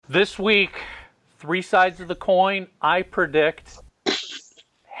This week, three sides of the coin. I predict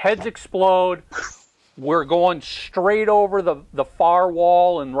heads explode. We're going straight over the far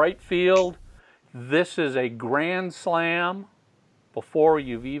wall in right field. This is a grand slam before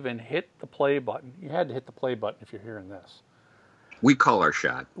you've even hit the play button. You had to hit the play button if you're hearing this. We call our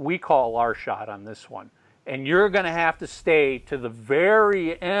shot. We call our shot on this one. And you're going to have to stay to the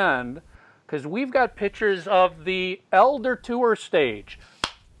very end because we've got pictures of the Elder Tour stage.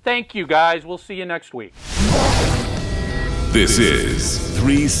 Thank you, guys. We'll see you next week. This is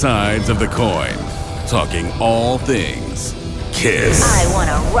Three Sides of the Coin, talking all things Kiss. I want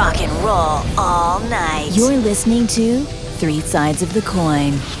to rock and roll all night. You're listening to Three Sides of the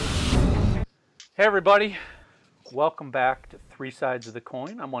Coin. Hey, everybody. Welcome back to Three Sides of the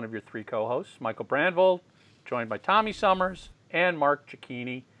Coin. I'm one of your three co-hosts, Michael Brandvold, joined by Tommy Summers and Mark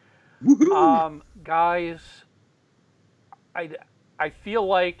Cicchini. Guys, I feel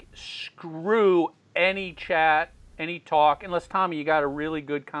like screw any chat, any talk, unless, Tommy, you got a really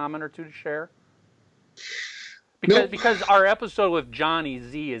good comment or two to share? Because our episode with Johnny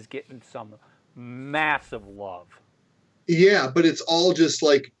Z is getting some massive love. Yeah, but it's all just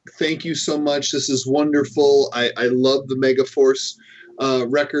like, thank you so much. This is wonderful. I love the Megaforce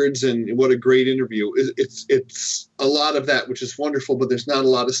records, and what a great interview. It's a lot of that, which is wonderful, but there's not a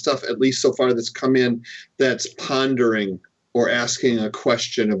lot of stuff, at least so far, that's come in that's pondering or asking a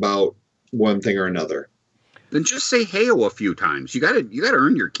question about one thing or another. Then just say hey-o a few times. You gotta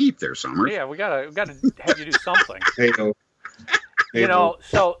earn your keep there, Summers. Yeah, we gotta have you do something. Hey-o. You know,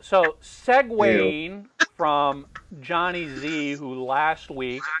 so segueing from Johnny Z, who last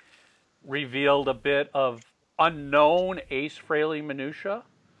week revealed a bit of unknown Ace Frehley minutia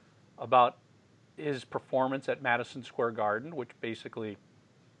about his performance at Madison Square Garden, which basically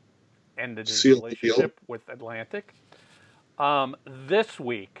ended his relationship with Atlantic. This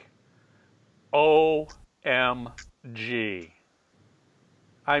week, OMG.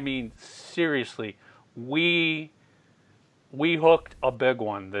 I mean, seriously, we hooked a big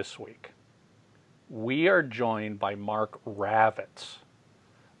one this week. We are joined by Mark Ravitz.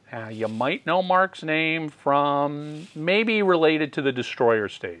 You might know Mark's name from maybe related to the Destroyer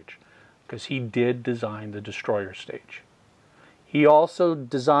stage, because he did design the Destroyer stage. He also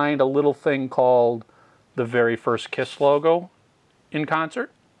designed a little thing called the very first Kiss logo in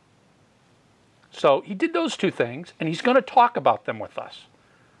concert. So he did those two things, and he's going to talk about them with us.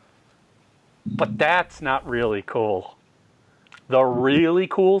 But that's not really cool. The really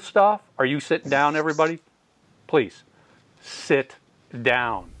cool stuff, are you sitting down, everybody? Please, sit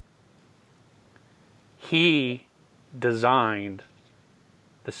down. He designed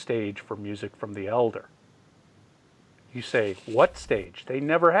the stage for Music from the Elder. You say, what stage? They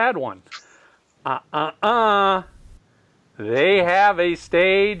never had one. They have a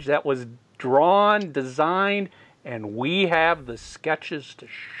stage that was drawn, designed, and we have the sketches to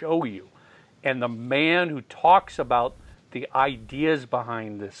show you. And the man who talks about the ideas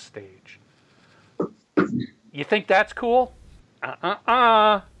behind this stage. You think that's cool?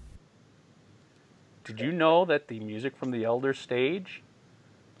 Did you know that the Music from the Elder stage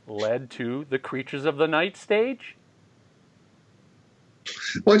led to the Creatures of the Night stage?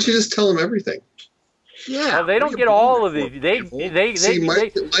 Why don't you just tell them everything? Yeah, well, they don't get all of these. Here's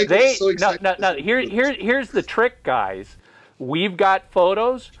the trick, guys. We've got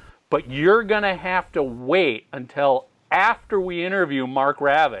photos, but you're gonna have to wait until after we interview Mark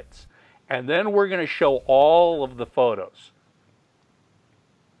Ravitz, and then we're gonna show all of the photos.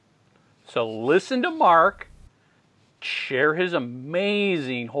 So listen to Mark, share his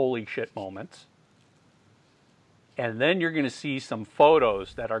amazing holy shit moments, and then you're going to see some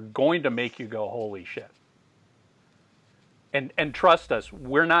photos that are going to make you go, holy shit. And trust us,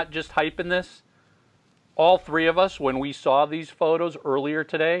 we're not just hyping this. All three of us, when we saw these photos earlier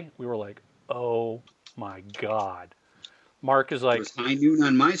today, we were like, oh my God. Mark is like... It was high noon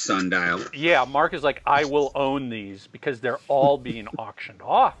on my sundial. Yeah, Mark is like, I will own these because they're all being auctioned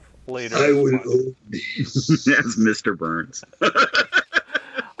off later. I will own these. That's Mr. Burns.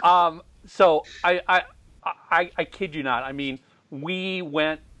 So I kid you not. I mean, we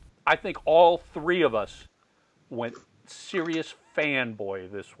went, I think all three of us went serious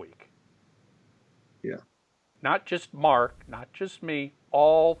fanboy this week. Yeah. Not just Mark, not just me,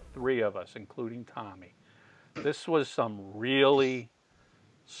 all three of us, including Tommy. This was some really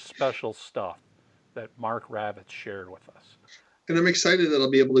special stuff that Mark Ravitz shared with us. And I'm excited that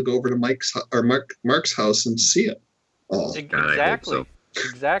I'll be able to go over to Mark's house and see it all. Exactly.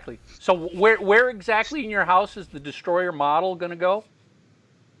 Exactly. So where exactly in your house is the Destroyer model going to go?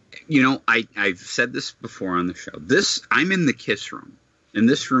 You know, I've said this before on the show. I'm in the Kiss room. And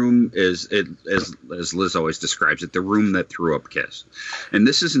this room is, as Liz always describes it, the room that threw up Kiss. And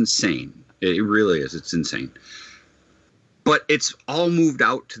this is insane. It really is. It's insane. But it's all moved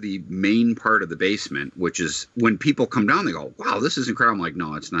out to the main part of the basement, which is when people come down, they go, wow, this is incredible. I'm like,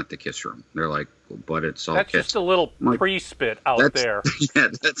 no, it's not the Kiss room. They're like, but it's all That's Kiss. just a little pre-spit out there. Yeah,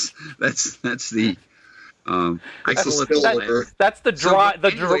 that's the... I That's call the it the spillover. That's the dry. So,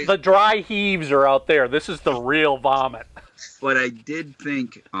 anyways- the dry heaves are out there. This is the real vomit. But I did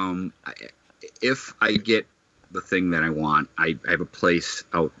think, if I get the thing that I want, I have a place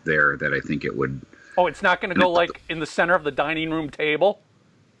out there that I think it would. Oh, it's not going to go like in the center of the dining room table.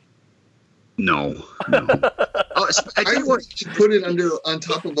 No. Oh, I tell you what, You put it on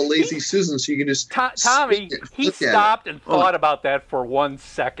top of a Lazy Susan, so you can just Tommy, spin it, he look at it. stopped and thought about that for 1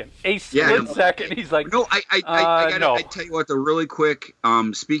 second. A split second. He's like, no, I no. tell you what, though, really quick.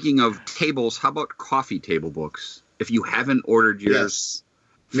 Speaking of tables, how about coffee table books? If you haven't ordered yours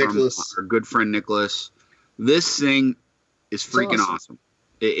from Nicholas. our good friend Nicholas, this thing is freaking awesome.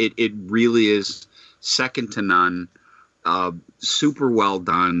 It really is second to none. Super well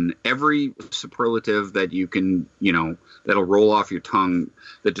done. Every superlative that you can, that'll roll off your tongue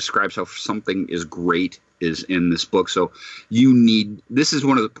that describes how something is great is in this book. So this is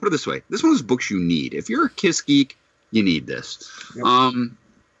put it this way, this is one of those books you need. If you're a Kiss geek, you need this. Yep.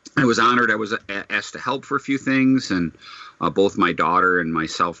 I was honored. I was asked to help for a few things, and both my daughter and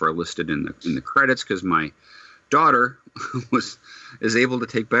myself are listed in the credits because my daughter is able to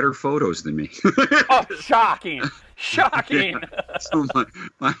take better photos than me. oh, shocking. So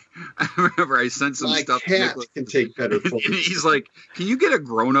I remember I sent some My stuff. cat can take better And photos. he's like, "Can you get a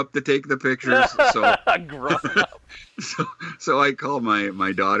grown-up to take the pictures?" So, Grown up. so I called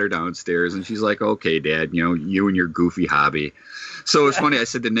my daughter downstairs, and she's like, "Okay, Dad, you and your goofy hobby." So it's funny. I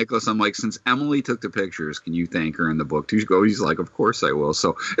said to Nicholas, I'm like, since Emily took the pictures, can you thank her in the book? He's like, of course I will.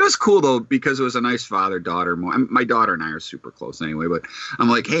 So it was cool, though, because it was a nice father-daughter. My daughter and I are super close anyway, but I'm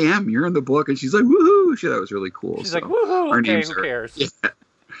like, hey, Em, you're in the book. And she's like, woohoo. That was really cool. She's like, woohoo. Okay, who cares?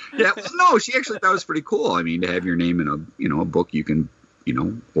 Yeah. Well, no, she actually thought it was pretty cool. I mean, to have your name in a book you can,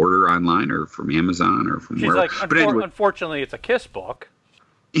 order online or from Amazon or from She's wherever. like, But anyway, unfortunately, it's a Kiss book.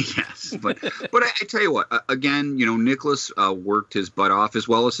 yes, but I tell you what, again, Nicholas worked his butt off, as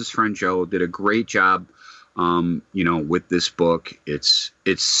well as his friend Joe did a great job, with this book. It's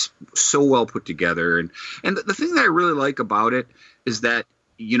so well put together, and the thing that I really like about it is that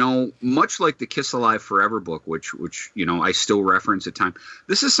much like the Kiss Alive Forever book, which I still reference at times,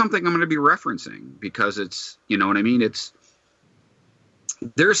 this is something I'm going to be referencing because it's what I mean.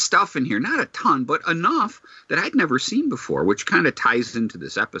 There's stuff in here, not a ton, but enough that I'd never seen before, which kind of ties into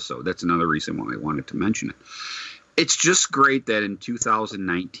this episode. That's another reason why I wanted to mention it. It's just great that in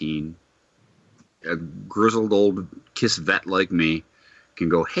 2019, a grizzled old Kiss vet like me can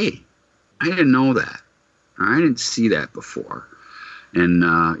go, hey, I didn't know that. Or I didn't see that before. And,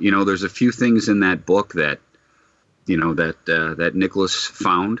 there's a few things in that book that, that Nicholas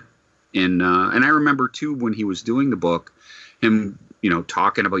found. And I remember, too, when he was doing the book, him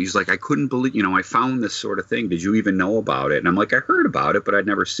talking about, he's like, I couldn't believe, I found this sort of thing. Did you even know about it? And I'm like, I heard about it, but I'd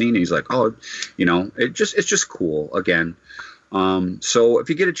never seen it. He's like, oh, it's just cool again. So if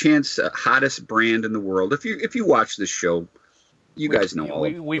you get a chance, hottest brand in the world, if you watch this show, you guys know all.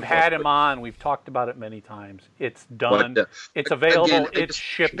 We've had him on. We've talked about it many times. It's done. But, it's available. again, it's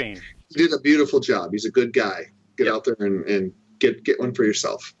shipping. He did a beautiful job. He's a good guy. Get out there and get one for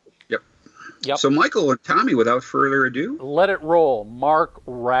yourself. Yep. So, Michael and Tommy, without further ado, Let it roll. Mark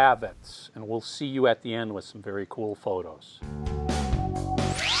Ravitz. And we'll see you at the end with some very cool photos.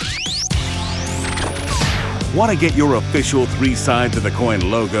 Want to get your official 3 Sides of the Coin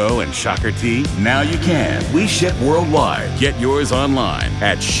logo and shocker tee? Now you can. We ship worldwide. Get yours online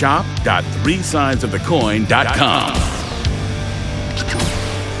at shop.threesidesofthecoin.com.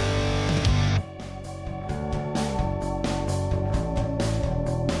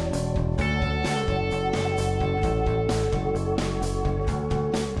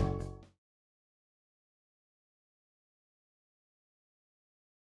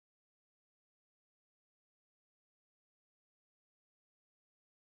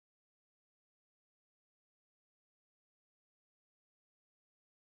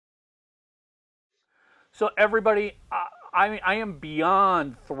 So everybody, I am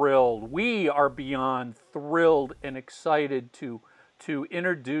beyond thrilled. We are beyond thrilled and excited to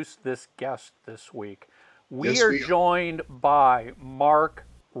introduce this guest this week. We are joined by Mark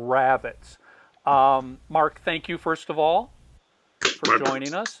Ravitz. Mark, thank you first of all for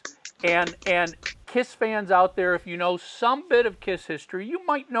joining us. And Kiss fans out there, if you know some bit of Kiss history, you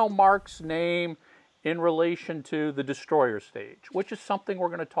might know Mark's name in relation to the Destroyer stage, which is something we're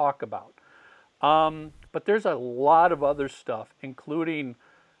going to talk about. But there's a lot of other stuff, including,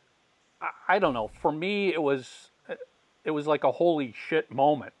 I don't know, for me it was like a holy shit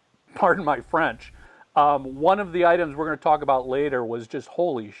moment, pardon my French. One of the items we're going to talk about later was just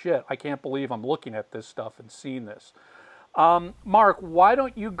holy shit, I can't believe I'm looking at this stuff and seeing this. Mark, why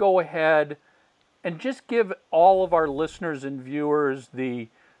don't you go ahead and just give all of our listeners and viewers the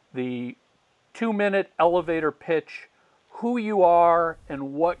 2-minute elevator pitch, who you are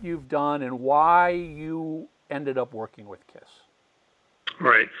and what you've done and why you ended up working with KISS. All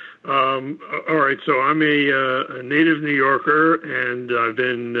right. So I'm a native New Yorker, and I've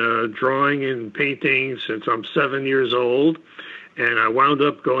been drawing and painting since I'm 7 years old. And I wound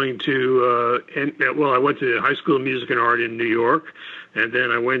up going to, I went to High School of Music and Art in New York, and then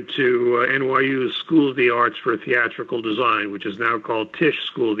I went to NYU School of the Arts for Theatrical Design, which is now called Tisch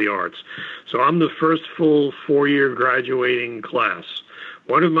School of the Arts. So I'm the first full 4-year graduating class.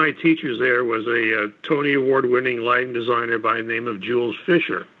 One of my teachers there was a Tony Award-winning lighting designer by the name of Jules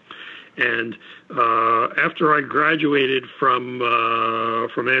Fisher. And after I graduated from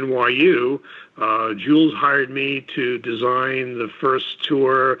NYU, Jules hired me to design the first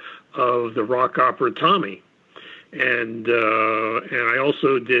tour of the rock opera Tommy. And I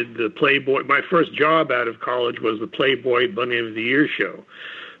also did the Playboy. My first job out of college was the Playboy Bunny of the Year show.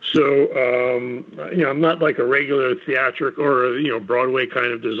 So, I'm not like a regular theatrical or, Broadway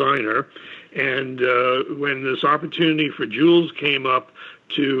kind of designer. And when this opportunity for Jules came up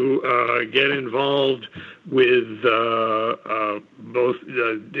to get involved with both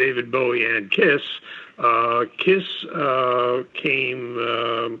David Bowie and KISS, KISS came,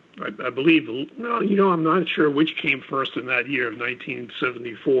 I believe, I'm not sure which came first in that year of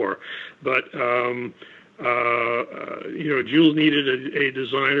 1974, but Jules needed a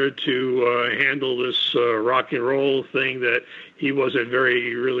designer to handle this rock and roll thing that he wasn't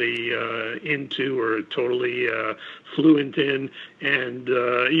really into or totally fluent in. And,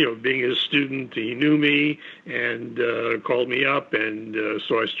 being a student, he knew me and called me up. And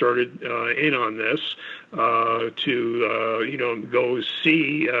so I started in on this to go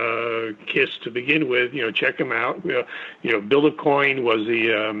see KISS to begin with, check him out. Bill Aucoin was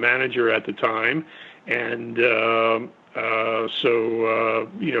the manager at the time. And I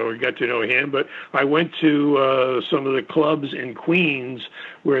got to know him. But I went to some of the clubs in Queens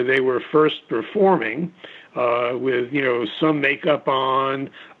where they were first performing with, some makeup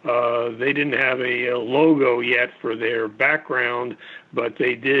on. They didn't have a logo yet for their background, but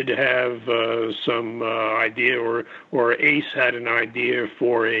they did have some idea, or Ace had an idea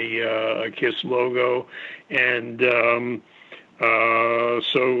for a KISS logo. And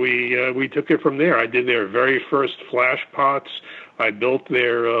so we took it from there. I did their very first flash pots. I built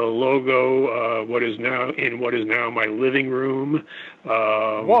their logo, what is now my living room.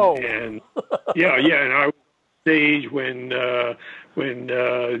 Whoa! And and I was on stage when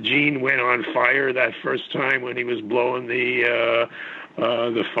Gene went on fire that first time, when he was blowing the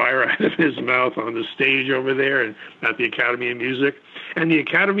fire out of his mouth on the stage over there and at the Academy of Music. And the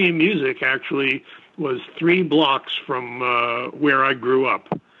Academy of Music actually was 3 blocks from where I grew up.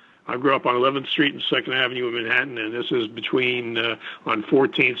 I grew up on 11th Street and 2nd Avenue in Manhattan, and this is between on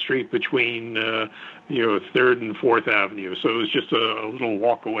 14th Street between 3rd and 4th Avenue. So it was just a little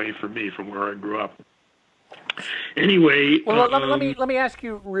walk away for me from where I grew up. Anyway, well, let me ask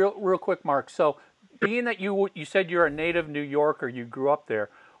you real quick, Mark. So, being that you said you're a native New Yorker, you grew up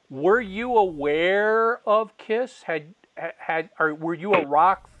there, were you aware of KISS? Were you a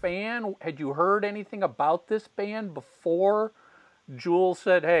rock fan? Had you heard anything about this band before Jules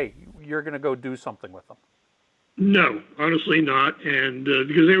said, "Hey, you're going to go do something with them"? No, honestly not, and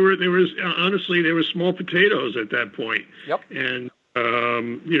because they were small potatoes at that point. Yep. And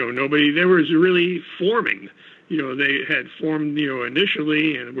nobody. They were really forming. They had formed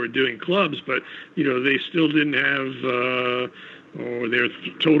initially and were doing clubs, but they still didn't have their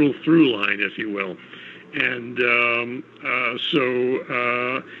total through line, if you will. And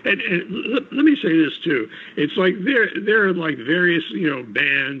let me say this too. It's like there are like various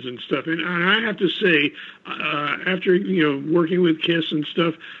bands and stuff, and I have to say, after working with KISS and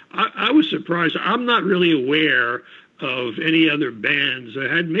stuff, I was surprised. I'm not really aware of any other bands that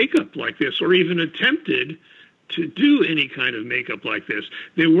had makeup like this, or even attempted to do any kind of makeup like this.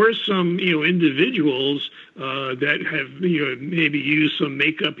 There were some, individuals that have, maybe used some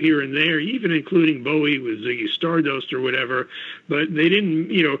makeup here and there, even including Bowie with Ziggy Stardust or whatever. But they didn't,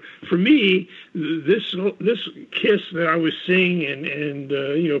 for me, this KISS that I was seeing and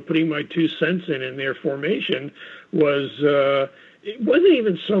putting my 2 cents in their formation was, it wasn't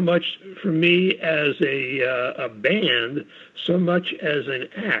even so much for me as a band, so much as an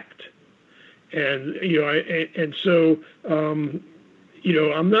act. And so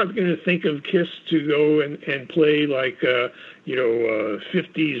I'm not going to think of Kiss to go and play like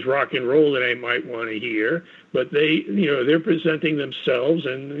 50s rock and roll that I might want to hear, but they're presenting themselves,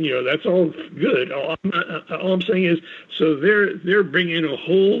 and that's all good. All I'm saying is, so they're bringing a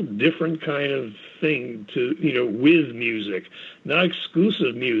whole different kind of thing to with music, not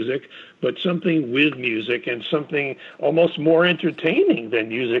exclusive music, but something with music, and something almost more entertaining than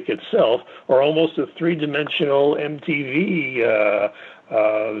music itself, or almost a three-dimensional MTV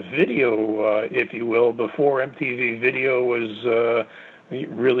video, if you will, before MTV Video was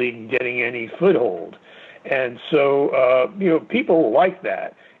really getting any foothold. And so, people like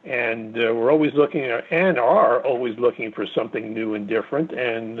that. And we're always looking and are always looking for something new and different,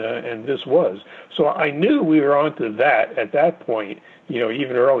 and this was. So I knew we were onto that at that point,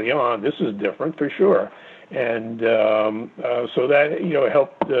 even early on. This is different for sure. And so that,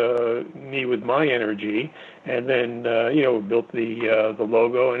 helped me with my energy, and then, built the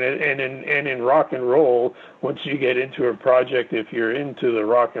logo. And in rock and roll, once you get into a project, if you're into the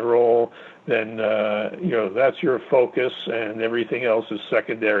rock and roll, then, that's your focus, and everything else is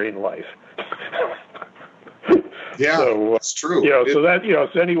secondary in life. Yeah, so, that's true. So that,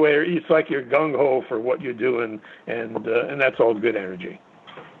 so anyway, it's like you're gung-ho for what you're doing, and that's all good energy.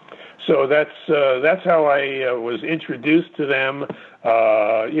 So that's how I was introduced to them.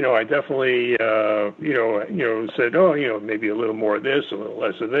 I definitely, said, maybe a little more of this, a little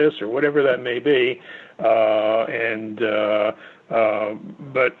less of this, or whatever that may be. But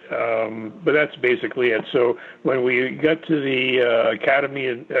that's basically it. So when we got to the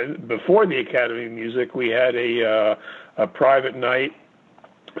Academy, before the Academy of Music, we had a private night,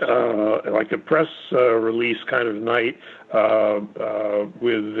 like a press release kind of night,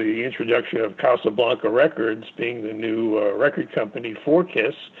 with the introduction of Casablanca Records being the new record company for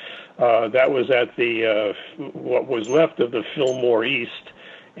Kiss. That was at the what was left of the Fillmore East,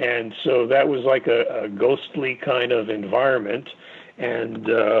 and so that was like a ghostly kind of environment. And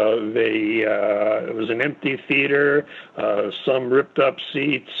it was an empty theater, some ripped up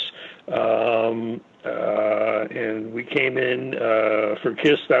seats. And we came in for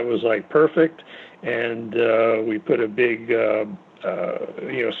Kiss. That was like perfect, and we put a big,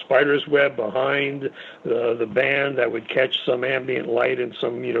 spider's web behind the band that would catch some ambient light and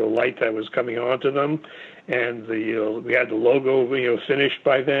some, light that was coming onto them, and we had the logo, finished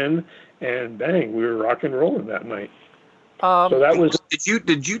by then, and bang, we were rock and rolling that night. So that was.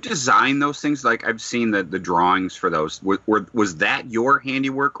 Did you design those things? Like, I've seen the drawings for those. Was that your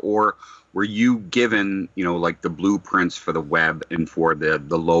handiwork, or were you given, like the blueprints for the web and for the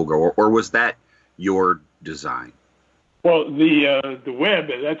logo, or was that your design? Well, the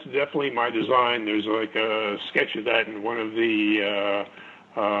web, that's definitely my design. There's like a sketch of that in one of the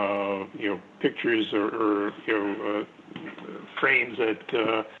pictures or frames that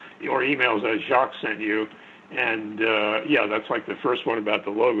or emails that Jacques sent you. And that's like the first one about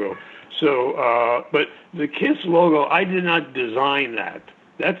the logo. So, but the Kiss logo, I did not design that.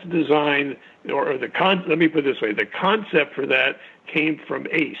 That's designed, let me put it this way: the concept for that came from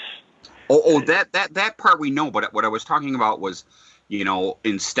Ace. That part we know. But what I was talking about was,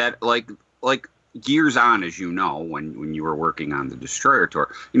 instead, like years on, as you know, when you were working on the Destroyer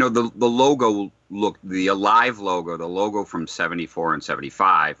tour, the logo looked, the Alive logo, the logo from '74 and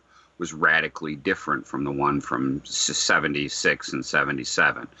 '75. Was radically different from the one from 76 and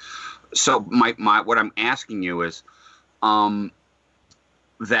 77. So my what I'm asking you is,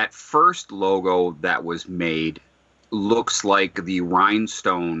 that first logo that was made looks like the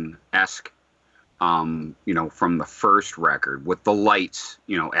rhinestone-esque, from the first record with the lights,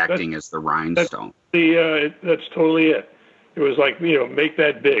 acting as the rhinestone. That's totally it. It was like, make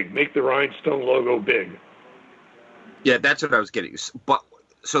that big, make the rhinestone logo big. Yeah, that's what I was getting. But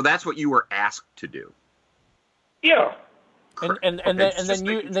so that's what you were asked to do. Yeah. And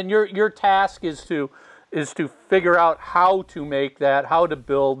then your task is to figure out how to make that, how to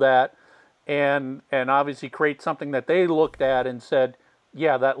build that, and obviously create something that they looked at and said,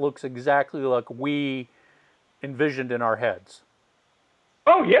 yeah, that looks exactly like we envisioned in our heads.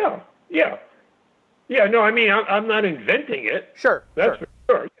 Oh yeah. No, I mean, I'm not inventing it. Sure. That's for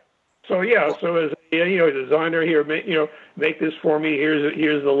sure. So so as a designer here, make this for me.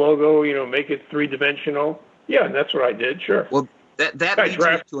 Here's the logo. Make it three-dimensional. Yeah, and that's what I did. Sure. Well, that leads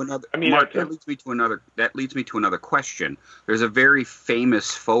me to another. Mark, that leads me to another question. There's a very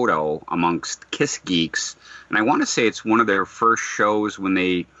famous photo amongst Kiss geeks, and I want to say it's one of their first shows when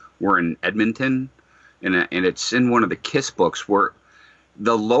they were in Edmonton, and it's in one of the Kiss books where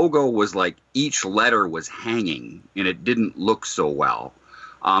the logo was like each letter was hanging, and it didn't look so well.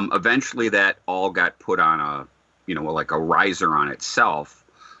 Eventually, that all got put on a, like a riser on itself.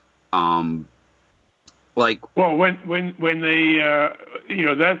 Well, when they,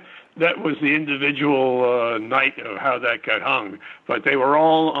 that was the individual night of how that got hung, but they were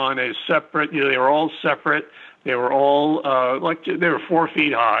all on a separate. They were all separate. They were all they were 4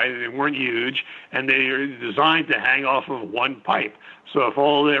 feet high. They weren't huge, and they were designed to hang off of one pipe. So if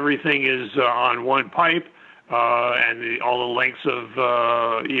everything is on one pipe, and all the lengths of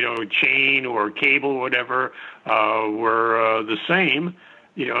chain or cable or whatever were the same,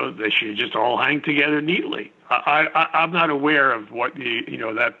 they should just all hang together neatly. I'm not aware of what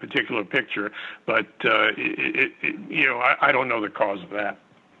that particular picture, but I don't know the cause of that.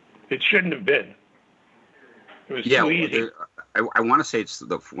 It shouldn't have been. It was too easy. I want to say it's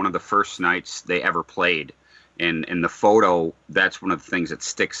one of the first nights they ever played, and in the photo, that's one of the things that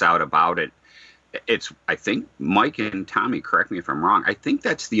sticks out about it. It's, I think, Mike and Tommy, correct me if I'm wrong, I think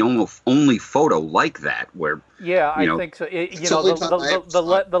that's the only photo like that where. Yeah, I think so.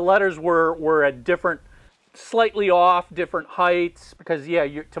 The letters were at different, slightly off, different heights, because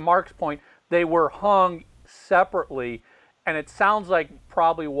to Mark's point, they were hung separately, and it sounds like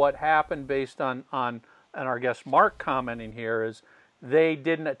probably what happened based on and our guest Mark commenting here is they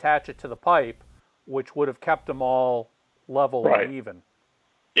didn't attach it to the pipe, which would have kept them all level and even.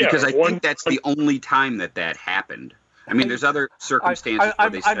 Yeah, because I think that's the only time that happened. I mean, there's other circumstances where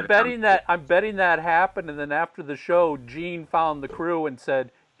they set I'm betting that happened, and then after the show, Gene found the crew and said,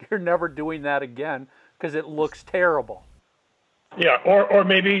 "You're never doing that again because it looks terrible." Yeah, or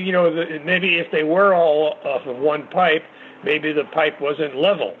maybe maybe if they were all off of one pipe, maybe the pipe wasn't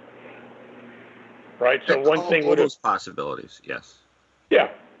level. Right, so one thing would have those possibilities, yes. Yeah,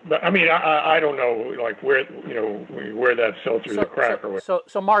 but I mean, I don't know, like where where that filters a crack or what. So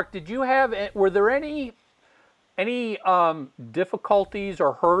Mark, were there any difficulties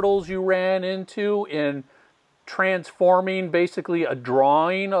or hurdles you ran into in transforming basically a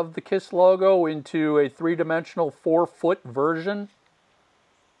drawing of the KISS logo into a 3-dimensional 4-foot version?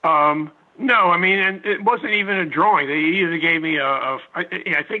 No, I mean, and it wasn't even a drawing. They either gave me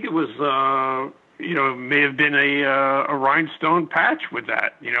I think it was. May have been a rhinestone patch with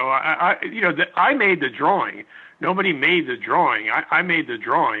that. I made the drawing. Nobody made the drawing. I made the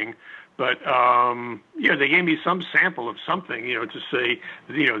drawing, but they gave me some sample of something, to say,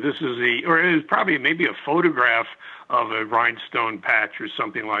 this is or it was probably maybe a photograph of a rhinestone patch or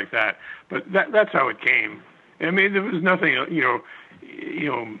something like that. But that's how it came. I mean, there was nothing,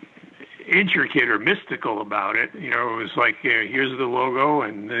 intricate or mystical about it. It was like, here's the logo,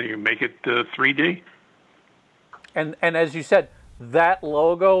 and then you make it 3D. And as you said, that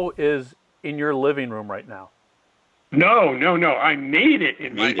logo is in your living room right now. No. I made it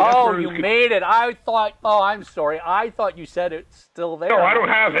in my. Oh, you made it. I thought. Oh, I'm sorry. I thought you said it's still there. No, I don't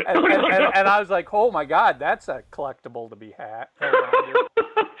have it. And I was like, oh my God, that's a collectible to be had.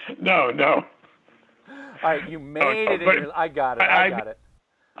 No. All right, you made it. I got it. I got it.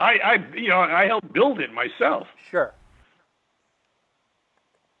 I helped build it myself. Sure.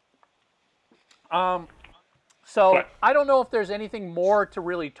 So I don't know if there's anything more to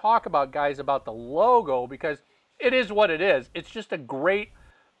really talk about, guys, about the logo, because it is what it is. It's just a great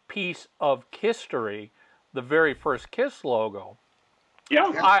piece of history, the very first KISS logo.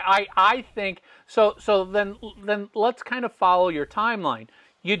 Yeah. I think so. So then let's kind of follow your timeline.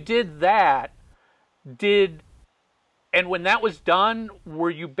 You did that. And when that was done, were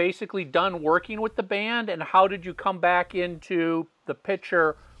you basically done working with the band? And how did you come back into the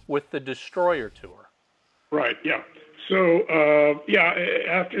picture with the Destroyer tour? Right, yeah. So,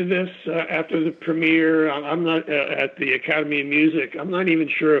 after this, after the premiere, I'm not at the Academy of Music. I'm not even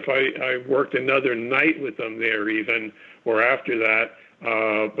sure if I worked another night with them there even, or after that.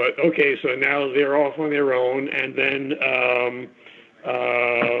 But, okay, so now they're off on their own. And then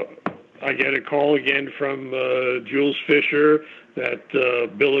I get a call again from Jules Fisher that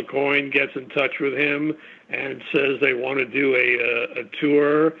Bill Aucoin gets in touch with him and says they want to do a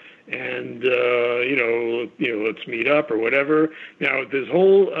tour, and let's meet up or whatever. Now this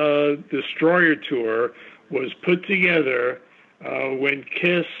whole Destroyer tour was put together when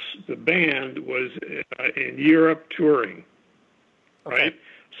KISS, the band, was in Europe touring, right?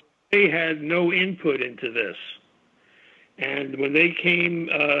 So they had no input into this. And when they came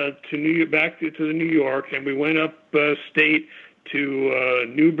back to New York, and we went up state to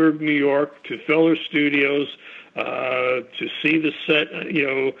Newburgh, New York, to Feller Studios to see the set,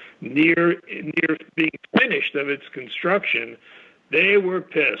 near being finished of its construction, they were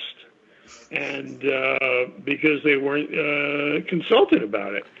pissed and because they weren't consulted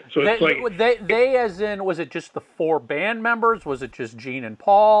about it. So it's they as in, was it just the 4 band members? Was it just Gene and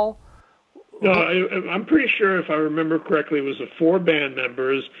Paul? No, I'm pretty sure, if I remember correctly, it was the 4 band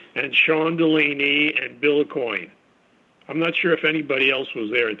members and Sean Delaney and Bill Aucoin. I'm not sure if anybody else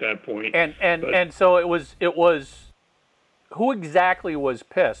was there at that point. And so it was. Who exactly was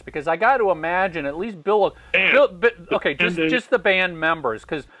pissed? Because I got to imagine at least just the band members,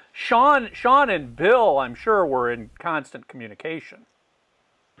 because Sean and Bill, I'm sure, were in constant communication.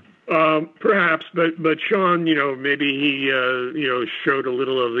 Perhaps, but Sean, maybe he, showed a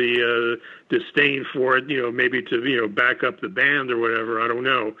little of the disdain for it, maybe to, back up the band or whatever. I don't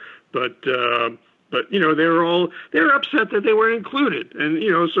know, but they're upset that they weren't included, and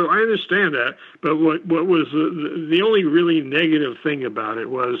so I understand that. But what was the only really negative thing about it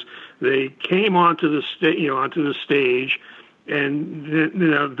was they came onto the stage,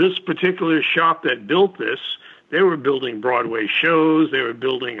 and this particular shop that built this. They were building Broadway shows. They were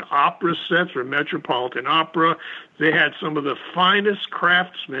building opera sets for Metropolitan Opera. They had some of the finest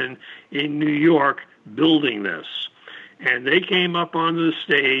craftsmen in New York building this. And they came up onto the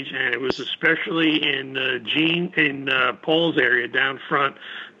stage, and it was especially in Paul's area down front,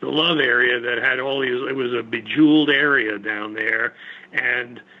 the Love area, that had all these. It was a bejeweled area down there,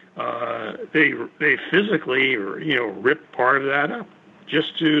 and they physically, ripped part of that up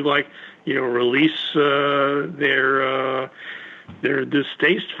just to release their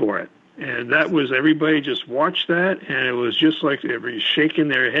distaste for it. And that was, everybody just watched that, and it was just like everybody shaking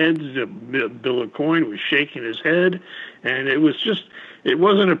their heads. Bill Aucoin was shaking his head, and it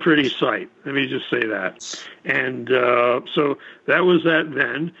wasn't a pretty sight. Let me just say that. And so that was that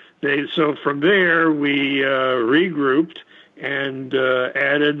then. So from there, we regrouped and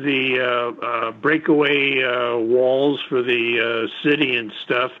added the breakaway walls for the city and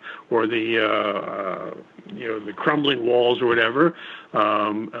stuff, or the crumbling walls or whatever,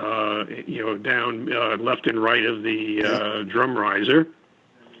 down left and right of the drum riser.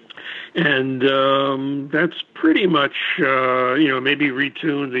 And that's pretty much, maybe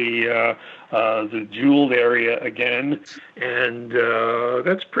retune the jeweled area again, and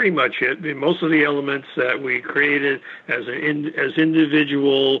that's pretty much it. Most of the elements that we created as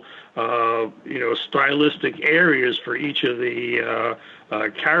individual, stylistic areas for each of the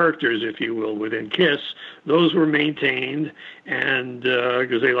characters, if you will, within KISS, those were maintained, and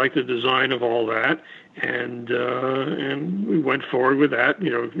because they liked the design of all that. And we went forward with that.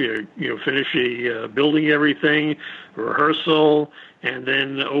 Finish building everything, rehearsal, and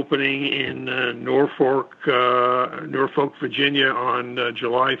then the opening in Norfolk, Virginia, on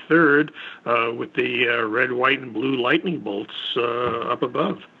July 3rd, with the red, white, and blue lightning bolts up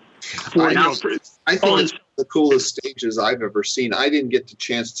above. I think it's one of the coolest stages I've ever seen. I didn't get the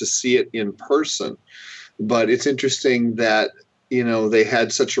chance to see it in person, but it's interesting that they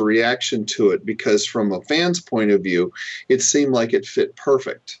had such a reaction to it, because from a fan's point of view, it seemed like it fit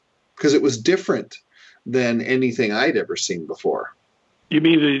perfect because it was different than anything I'd ever seen before. You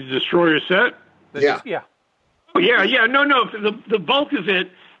mean the Destroyer set? Yeah. Oh, yeah. No. The bulk of it,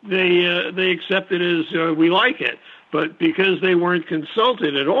 they accepted as we like it, but because they weren't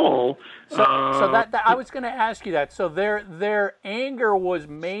consulted at all. So that I was going to ask you that. So their anger was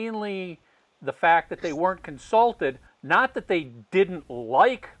mainly the fact that they weren't consulted. Not that they didn't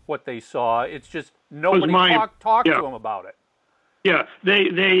like what they saw. It's just nobody talked to them about it. Yeah, they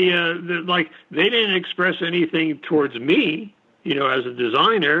didn't express anything towards me, as a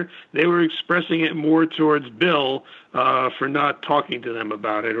designer. They were expressing it more towards Bill for not talking to them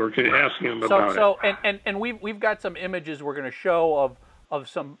about it or asking them about it. And we've got some images we're going to show of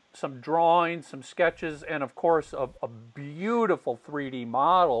some drawings, some sketches, and of course a beautiful 3D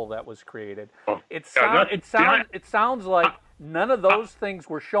model that was created. It sounds like none of those things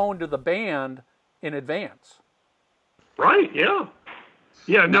were shown to the band in advance. Right? Yeah.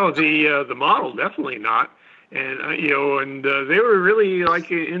 Yeah. No, the model definitely not, and they were really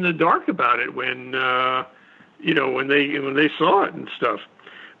in the dark about it when when they saw it and stuff.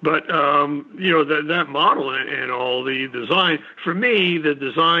 But, that model and all the design, for me, the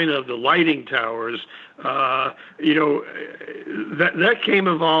design of the lighting towers, that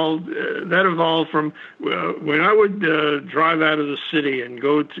evolved from when I would drive out of the city and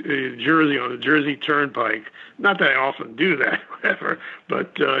go to Jersey on the Jersey Turnpike. Not that I often do that, whatever,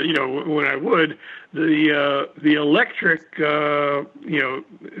 but, when I would, the electric, the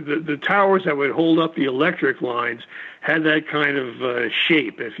towers that would hold up the electric lines had that kind of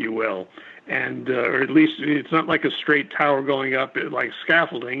shape, if you will. And, or at least it's not like a straight tower going up like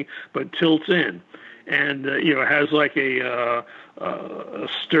scaffolding, but tilts in. and has like a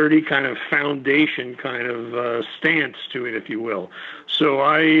sturdy kind of foundation kind of stance to it, if you will. So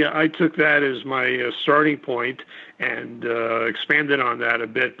I took that as my starting point and expanded on that a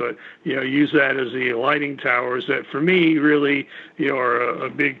bit, but use that as the lighting towers that for me really are a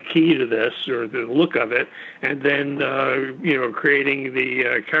big key to this, or the look of it, and then creating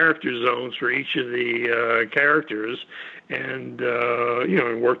the character zones for each of the characters. And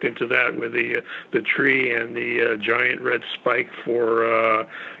and worked into that with the tree and the giant red spike for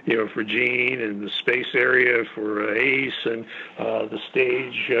Gene, and the space area for Ace, and the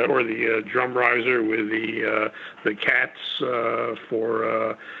stage or the drum riser with the cats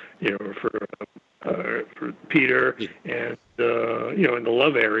for Peter, and in the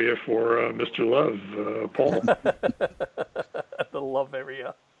love area for Mr. Love, Paul. The love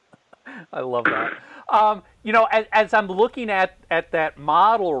area. I love that. As I'm looking at that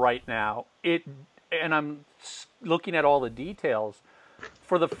model right now, and I'm looking at all the details,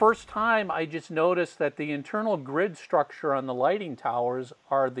 for the first time I just noticed that the internal grid structure on the lighting towers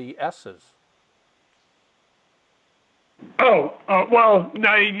are the S's. Well,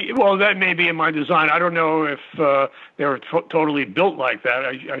 that may be in my design. I don't know if they were totally built like that.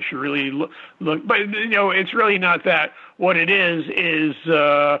 I should really look, but it's really not that. What it is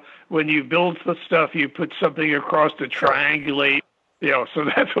when you build the stuff, you put something across to triangulate. So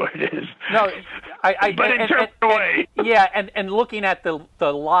that's what it is. No, but in terms of way. Yeah, and looking at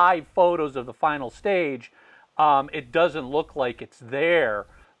the live photos of the final stage, it doesn't look like it's there,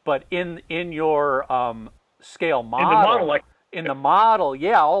 but in your scale model, in the model,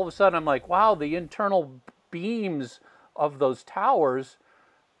 all of a sudden I'm like, wow, the internal beams of those towers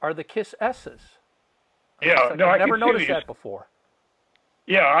are the KISS S's. I've never noticed that before.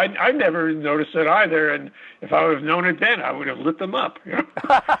 Yeah, I never noticed it either, and if I would have known it then, I would have lit them up.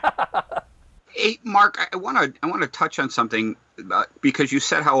 Hey, Mark, I want to touch on something because you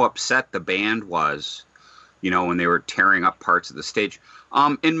said how upset the band was, when they were tearing up parts of the stage.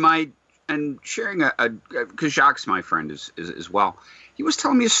 And sharing because Jacques, my friend, is as well. He was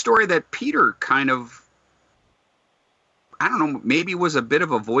telling me a story that Peter kind of, I don't know, maybe was a bit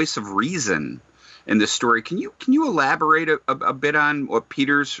of a voice of reason in this story. Can you elaborate a bit on what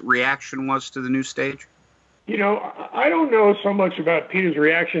Peter's reaction was to the new stage? I don't know so much about Peter's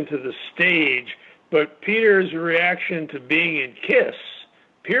reaction to the stage, but Peter's reaction to being in KISS,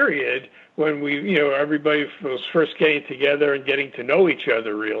 period, when we, everybody was first getting together and getting to know each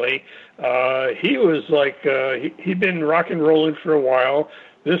other, really. He was like, he'd been rock and rolling for a while.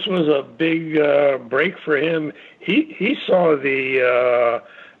 This was a big break for him. He saw the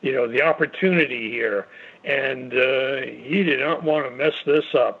opportunity here, and he did not want to mess this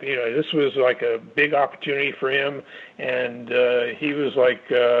up. This was like a big opportunity for him, and he was like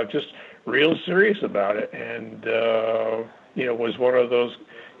just real serious about it, and was one of those.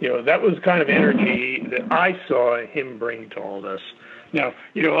 That was the kind of energy that I saw him bring to all this. Now,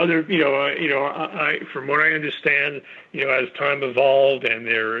 from what I understand, as time evolved and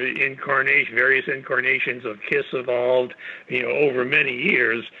their various incarnations of KISS evolved, over many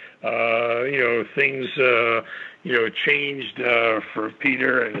years, things, changed for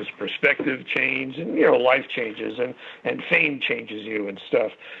Peter, and his perspective changed, and, life changes, and fame changes you and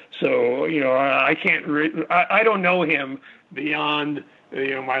stuff. So, I can't, I don't know him beyond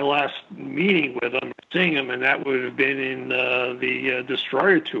my last meeting with him, seeing him, and that would have been in the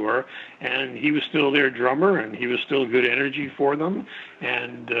Destroyer tour, and he was still their drummer, and he was still good energy for them,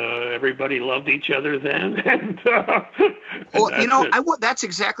 and everybody loved each other then. And, that's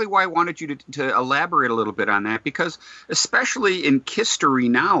exactly why I wanted you to elaborate a little bit on that, because especially in Kisstory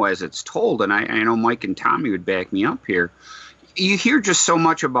now, as it's told, and I know Mike and Tommy would back me up here, you hear just so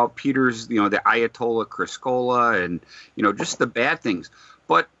much about Peter's, the Ayatollah Kriskola and, just the bad things.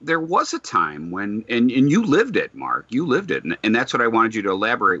 But there was a time when, and you lived it, Mark, you lived it. And that's what I wanted you to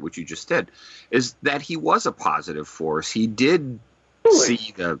elaborate, what you just did, is that he was a positive force. He did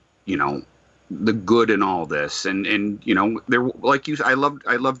see the good in all this. And there, like I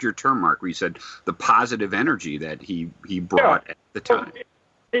loved your term, Mark, where you said the positive energy that he brought at the time.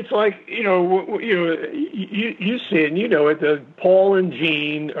 It's like, you see it, and that Paul and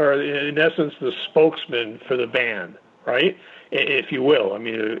Gene are, in essence, the spokesman for the band, right? If you will. I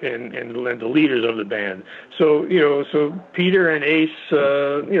mean, and the leaders of the band. So, so Peter and Ace,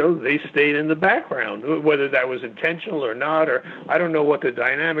 they stayed in the background, whether that was intentional or not, or I don't know what the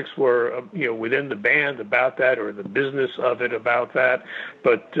dynamics were, within the band about that, or the business of it about that.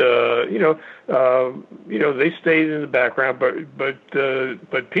 But, they stayed in the background,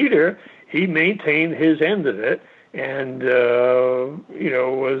 but Peter, he maintained his end of it. and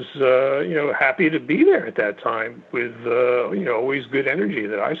was happy to be there at that time with always good energy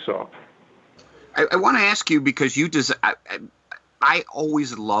that I saw. I want to ask you, because I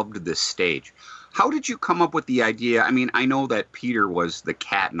always loved this stage. How did you come up with the idea? I mean, I know that Peter was the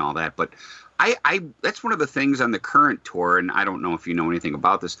cat and all that, but that's one of the things on the current tour, and I don't know if you know anything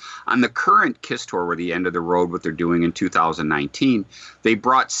about this. On the current Kiss tour, where the End of the Road, what they're doing in 2019, they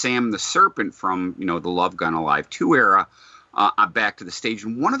brought Sam the Serpent from the Love Gun Alive 2 era back to the stage.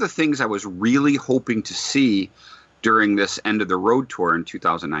 And one of the things I was really hoping to see during this End of the Road tour in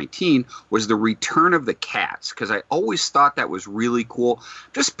 2019 was the return of the Cats, because I always thought that was really cool.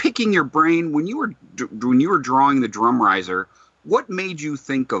 Just picking your brain, when you were drawing the Drum Riser, what made you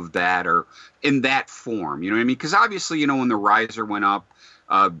think of that, or in that form? You know what I mean? Because obviously, when the riser went up,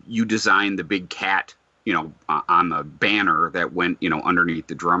 you designed the big cat, on the banner that went, underneath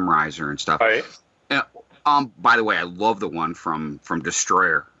the drum riser and stuff. Right. By the way, I love the one from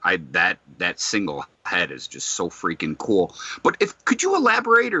Destroyer. That single head is just so freaking cool. But could you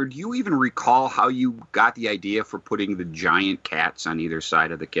elaborate, or do you even recall how you got the idea for putting the giant cats on either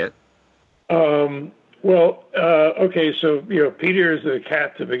side of the kit? Okay, so Peter is a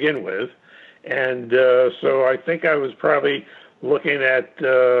cat to begin with, and so I think I was probably looking at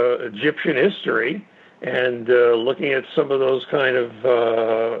Egyptian history and looking at some of those kind of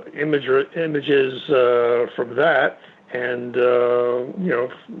images from that, and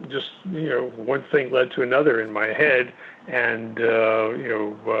one thing led to another in my head, and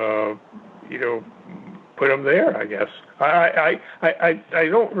put them there, I guess. I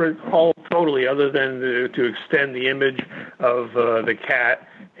don't recall totally, other than to extend the image of the cat,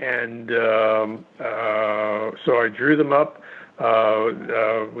 and so I drew them up.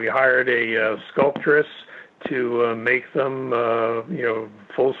 We hired a sculptress to make them,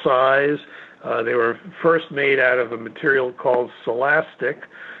 full size. They were first made out of a material called Celastic,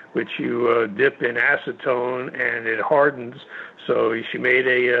 which you dip in acetone and it hardens. So she made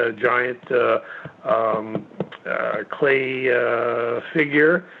a giant clay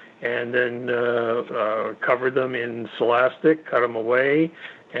figure, and then covered them in Celastic, cut them away,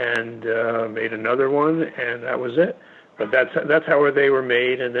 and made another one, and that was it. But that's how they were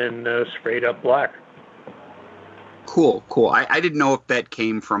made, and then sprayed up black. Cool. I didn't know if that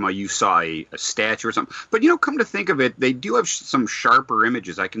came from you saw a statue or something. But, come to think of it, they do have some sharper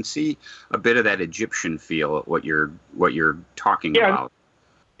images. I can see a bit of that Egyptian feel at what you're talking about.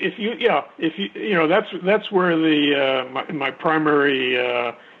 That's where the my primary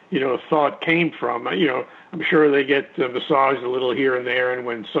thought came from. I'm sure they get massaged a little here and there, and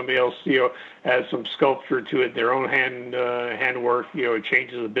when somebody else adds some sculpture to it, their own handwork, it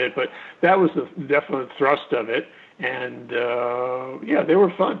changes a bit. But that was the definite thrust of it. And they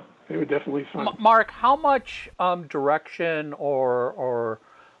were fun. They were definitely fun. Mark, how much direction or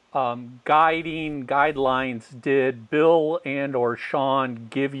guidelines did Bill and or Sean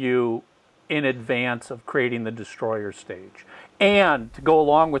give you in advance of creating the Destroyer stage? And to go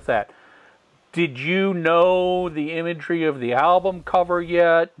along with that, did you know the imagery of the album cover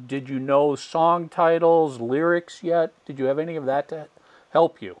yet? Did you know song titles, lyrics yet? Did you have any of that to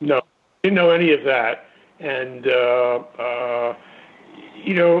help you? No, didn't know any of that. And,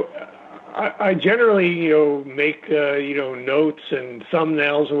 I generally, make, notes and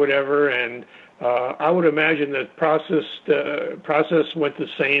thumbnails or whatever. And I would imagine that process went the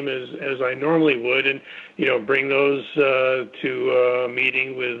same as I normally would. And, bring those to a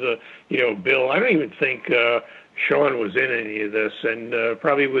meeting with, Bill. I don't even think Sean was in any of this. And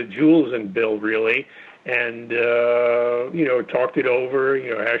probably with Jules and Bill, really. And, talked it over,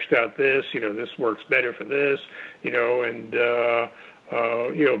 hashed out this, this works better for this, and,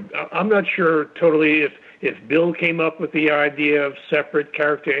 I'm not sure totally if Bill came up with the idea of separate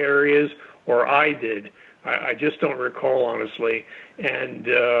character areas or I did. I just don't recall, honestly. And,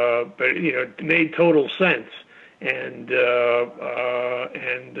 but, it made total sense. And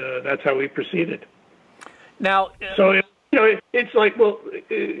that's how we proceeded. Now, so it's like, well,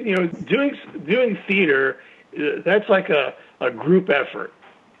 doing theater, that's like a group effort.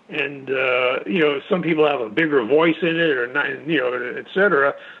 And, some people have a bigger voice in it or not, et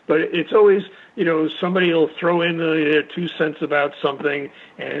cetera. But it's always, somebody will throw in their 2 cents about something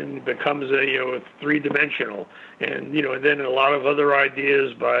and it becomes a three-dimensional. And, and then a lot of other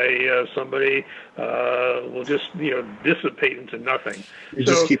ideas by somebody will just, dissipate into nothing. You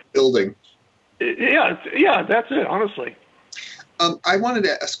just keep building. Yeah, that's it, honestly. I wanted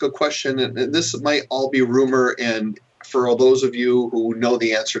to ask a question, and this might all be rumor, and for all those of you who know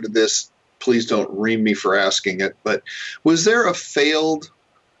the answer to this, please don't ream me for asking it, but was there a failed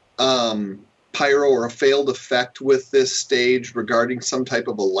pyro or a failed effect with this stage regarding some type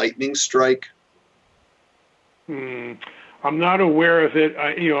of a lightning strike? I'm not aware of it.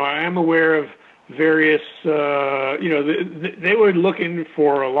 I am aware of various, they were looking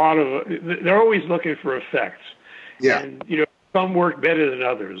for a lot of, they're always looking for effects. Yeah. And, some work better than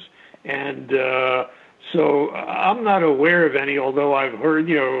others. And so I'm not aware of any, although I've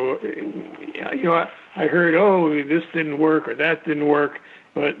heard, I heard, this didn't work or that didn't work.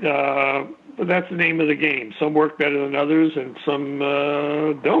 But that's the name of the game. Some work better than others and some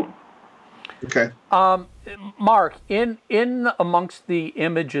don't. Okay. Mark, in amongst the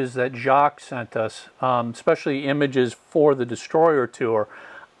images that Jacques sent us, especially images for the Destroyer Tour,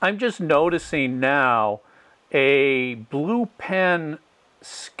 I'm just noticing now a blue pen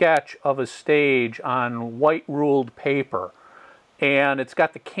sketch of a stage on white ruled paper, and it's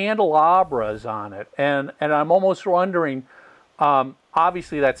got the candelabras on it, and I'm almost wondering,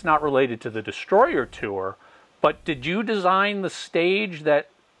 obviously that's not related to the Destroyer Tour, but did you design the stage that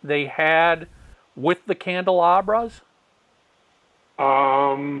they had with the candelabras?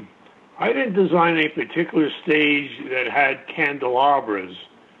 I didn't design a particular stage that had candelabras.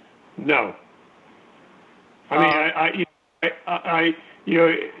 No. If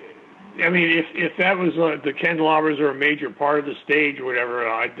that was the candelabras are a major part of the stage or whatever,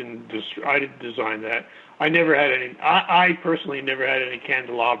 I didn't design that. I never had any. I personally never had any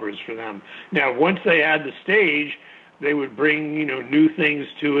candelabras for them. Now, once they had the stage, they would bring new things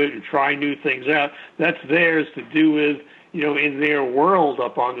to it and try new things out. That's theirs to do with in their world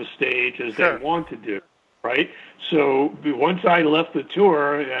up on the stage as Sure. they want to do, right? So once I left the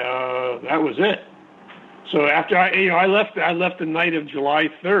tour, that was it. So after I left the night of July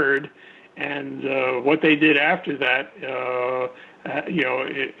 3rd, and what they did after that, I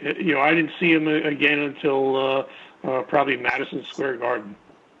didn't see them again until probably Madison Square Garden.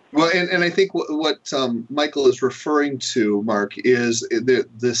 Well, and I think what Michael is referring to, Mark, is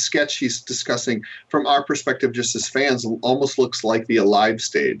the sketch he's discussing from our perspective, just as fans, almost looks like the Alive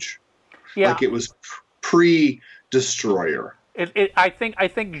stage, like it was pre-Destroyer. I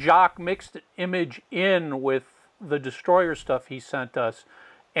think Jacques mixed the image in with the Destroyer stuff he sent us,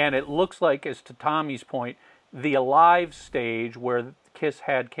 and it looks like, as to Tommy's point, the Alive stage where Kiss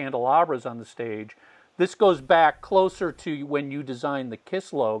had candelabras on the stage. This goes back closer to when you designed the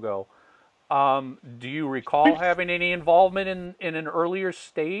Kiss logo. Do you recall having any involvement in an earlier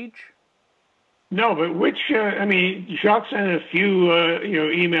stage? No, but Jacques sent a few,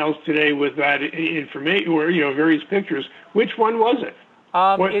 emails today with that information, or various pictures. Which one was it?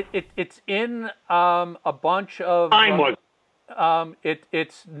 It's in a bunch of. Time was.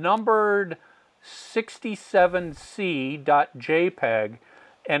 It's numbered 67C.jpg,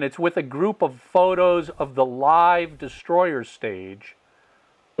 and it's with a group of photos of the live Destroyer stage.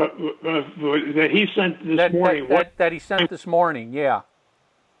 That he sent this morning. That he sent this morning, yeah.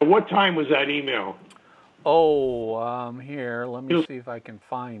 What time was that email? Here, let me see if I can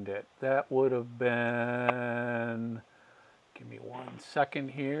find it. That would have been, give me 1 second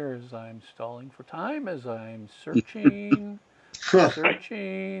here as I'm stalling for time, as I'm searching,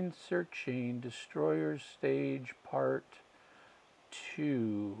 searching, Destroyer Stage Part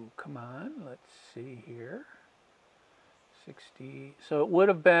 2. Come on, let's see here. 60, so it would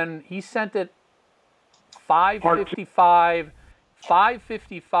have been, he sent it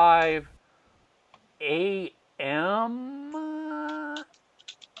 5:55 a.m.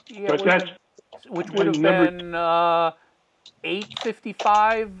 Which would have been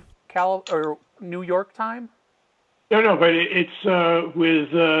 8:55 New York time. No, but it's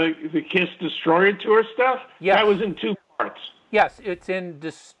with the Kiss Destroyer Tour stuff. Yes. That was in 2 parts. Yes, it's in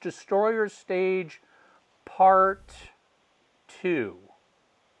Destroyer Stage Part 2.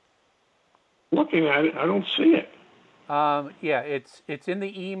 Looking at it, I don't see it. It's in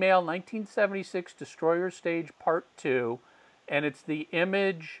the email, 1976 Destroyer Stage Part 2, and it's the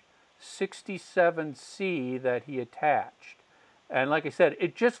image 67C that he attached. And like I said,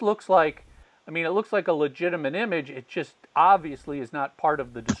 it just looks like, it looks like a legitimate image. It just obviously is not part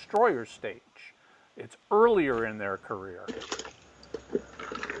of the Destroyer stage. It's earlier in their career.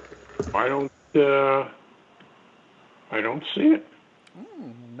 I don't see it.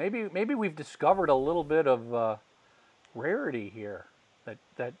 Maybe we've discovered a little bit of rarity here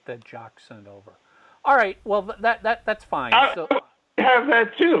that Jacques sent over. All right, well that's fine. I have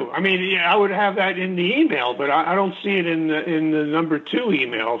that too. I would have that in the email, but I don't see it in the number 2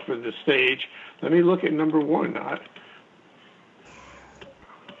 email for the stage. Let me look at number 1.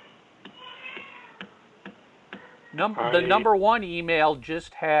 The number 1 email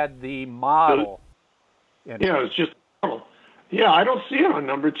just had the model. Yeah, it's just. Yeah, I don't see it on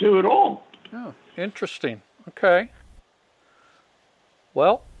number 2 at all. Oh, interesting. Okay.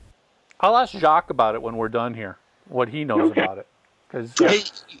 Well, I'll ask Jacques about it when we're done here, what he knows about it. Hey,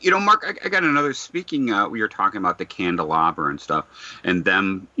 Mark, I got another. Speaking, we were talking about the candelabra and stuff, and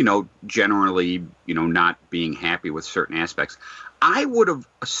them, generally, not being happy with certain aspects. I would have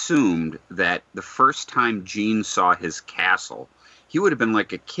assumed that the first time Gene saw his castle, he would have been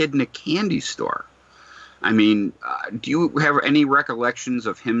like a kid in a candy store. I mean, do you have any recollections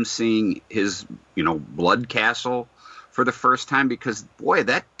of him seeing his, blood castle for the first time? Because, boy,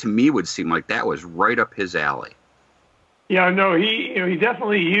 that to me would seem like that was right up his alley. Yeah, no, he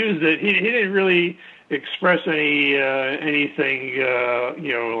definitely used it. He didn't really express anything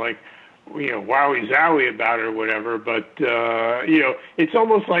like wowie zowie about it or whatever. But it's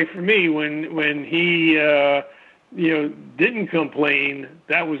almost like for me when he didn't complain,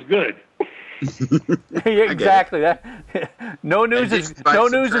 that was good. Yeah, exactly. That no news is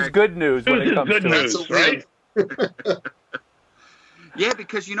good news when it comes to news, right? Yeah,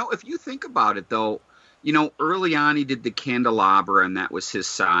 because if you think about it though. Early on he did the candelabra, and that was his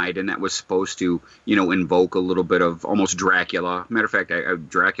side, and that was supposed to, invoke a little bit of almost Dracula. Matter of fact,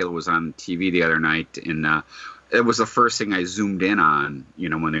 Dracula was on TV the other night, and it was the first thing I zoomed in on,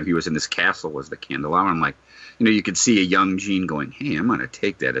 when he was in this castle, was the candelabra. I'm like, you could see a young Gene going, hey, I'm going to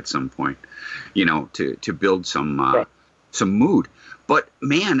take that at some point, to build some mood. But,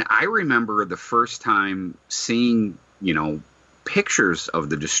 man, I remember the first time seeing, pictures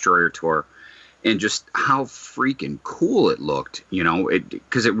of the Destroyer Tour, and just how freaking cool it looked,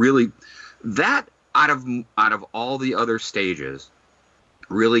 because it really, that out of all the other stages,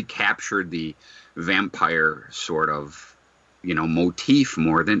 really captured the vampire sort of, motif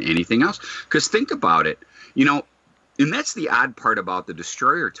more than anything else. Because think about it, and that's the odd part about the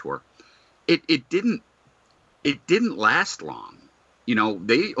Destroyer Tour. It didn't last long.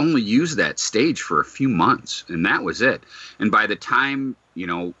 They only used that stage for a few months, and that was it. And by the time,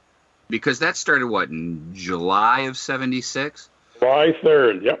 because that started, in July of 76? July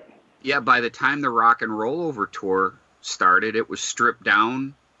 3rd, yep. Yeah, by the time the Rock and Roll Over tour started, it was stripped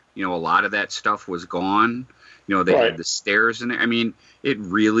down. A lot of that stuff was gone. They had the stairs in there. I mean, it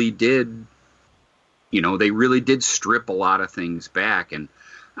really did, they really did strip a lot of things back. And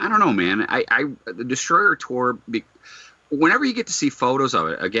I don't know, man. The Destroyer Tour, whenever you get to see photos of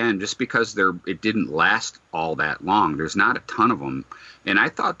it, again, just because it didn't last all that long, there's not a ton of them. And I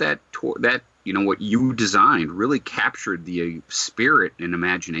thought that what you designed really captured the spirit and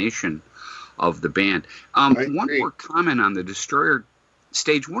imagination of the band. One more comment on the Destroyer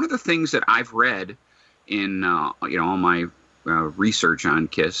stage. One of the things that I've read in all my research on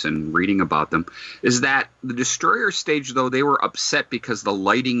Kiss and reading about them is that the Destroyer stage, though, they were upset because the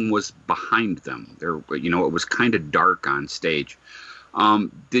lighting was behind them. It was kind of dark on stage.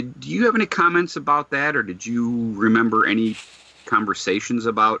 Do you have any comments about that, or did you remember any conversations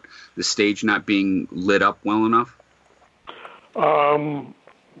about the stage not being lit up well enough?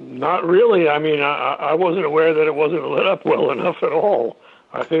 Not really. I mean, I wasn't aware that it wasn't lit up well enough at all.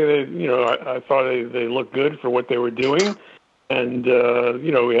 I think I thought they looked good for what they were doing, and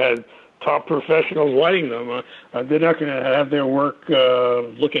we had top professionals lighting them. They're not going to have their work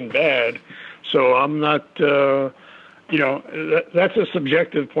looking bad, so I'm not. That's a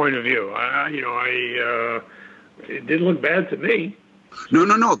subjective point of view. It didn't look bad to me.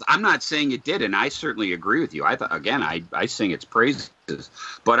 No. I'm not saying it did, and I certainly agree with you. I sing its praises.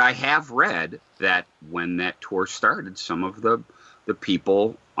 But I have read that when that tour started, some of the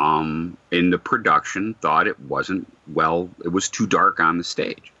people in the production thought it wasn't it was too dark on the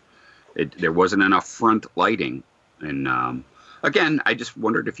stage. There wasn't enough front lighting. And again, I just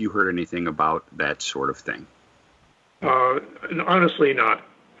wondered if you heard anything about that sort of thing. Honestly, not.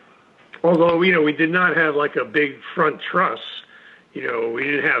 Although, we did not have like a big front truss. We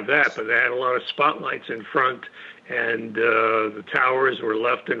didn't have that, but they had a lot of spotlights in front, and the towers were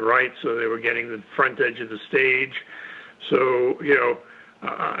left and right, so they were getting the front edge of the stage. So,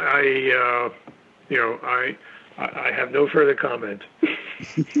 I have no further comment.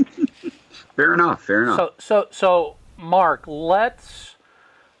 Fair enough. So, Mark, let's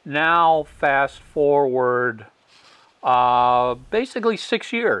now fast forward basically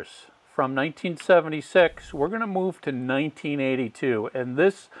 6 years. From 1976, we're going to move to 1982. And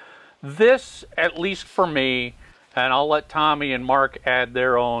this, at least for me, and I'll let Tommy and Mark add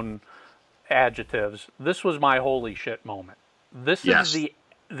their own adjectives, this was my holy shit moment. This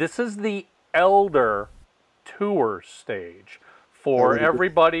is the Elder tour stage. For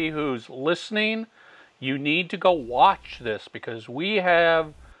everybody who's listening, you need to go watch this, because we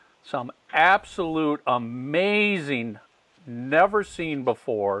have some absolute amazing, never seen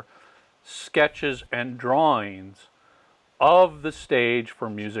before sketches and drawings of the stage for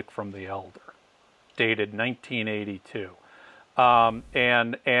Music from the Elder, dated 1982.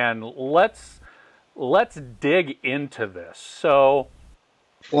 And let's dig into this. So,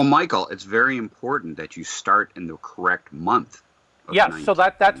 well, Michael, it's very important that you start in the correct month. Yes, so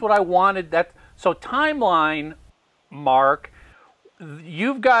that's what I wanted. So timeline, Mark,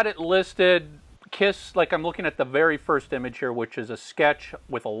 you've got it listed. Kiss, like I'm looking at the very first image here, which is a sketch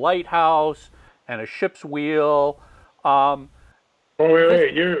with a lighthouse and a ship's wheel. Wait.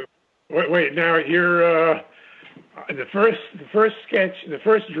 Now you're the first sketch, the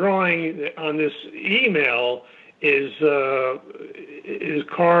first drawing on this email is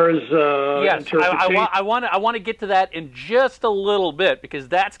Carr's yes, interpretation. I want to get to that in just a little bit, because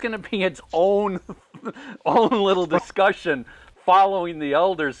that's going to be its own little discussion following the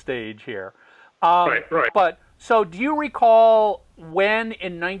Elder stage here. Right. But so, do you recall when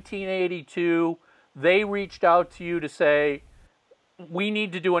in 1982 they reached out to you to say, we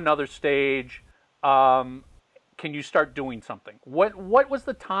need to do another stage? Can you start doing something? What was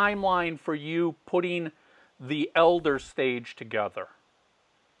the timeline for you putting the Elder stage together?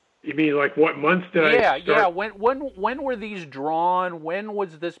 You mean like what month did I start? Yeah. When were these drawn? When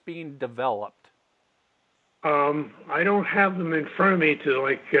was this being developed? I don't have them in front of me to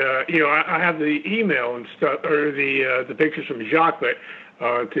I have the email and stuff, or the pictures from Jacques, but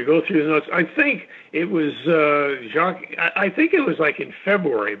to go through the notes, I think it was Jacques. I think it was like in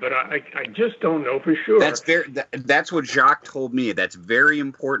February, but I just don't know for sure. That's what Jacques told me. That's very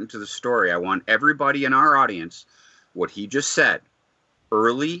important to the story. I want everybody in our audience, what he just said,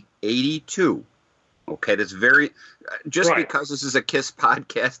 early 82. Okay, that's very, just because this is a KISS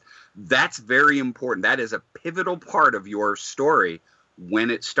podcast, that's very important. That is a pivotal part of your story when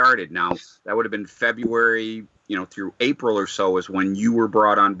it started. Now, that would have been February, through April or so is when you were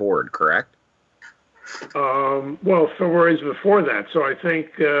brought on board, correct? Well, February's before that. So I think,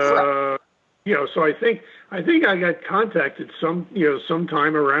 I think I got contacted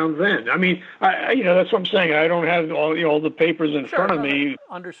sometime around then. I mean, that's what I'm saying. I don't have all the papers in front of me.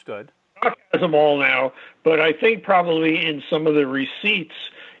 Understood. I have them all now, but I think probably in some of the receipts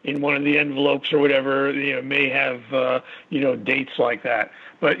in one of the envelopes or whatever, may have, dates like that.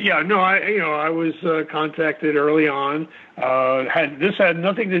 But I was contacted early on. This had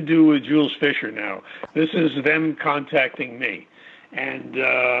nothing to do with Jules Fisher now. This is them contacting me. And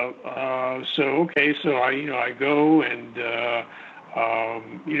so I go and,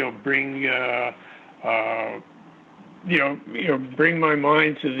 bring my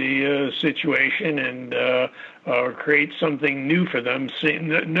mind to the situation and create something new for them,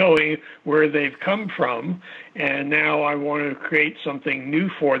 knowing where they've come from. And now I want to create something new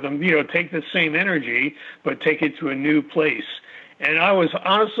for them, take the same energy, but take it to a new place. And I was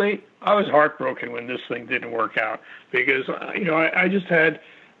heartbroken when this thing didn't work out, because, I just had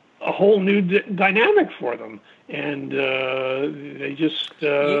a whole new dynamic for them. And they just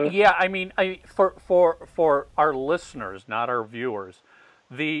yeah. I mean, for our listeners, not our viewers,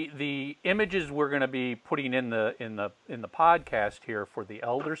 the images we're going to be putting in the podcast here for the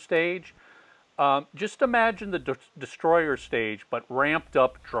Elder stage. Just imagine the Destroyer stage, but ramped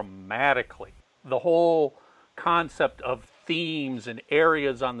up dramatically. The whole concept of themes and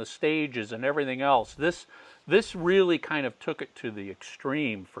areas on the stages and everything else. This really kind of took it to the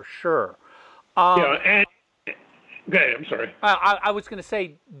extreme, for sure. And. Okay, I'm sorry. I was going to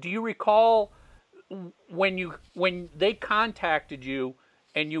say, do you recall when they contacted you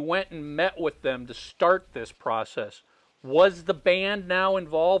and you went and met with them to start this process? Was the band now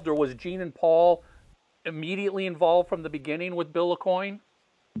involved, or was Gene and Paul immediately involved from the beginning with Bill Aucoin?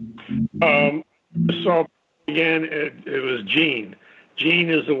 So again, it was Gene. Gene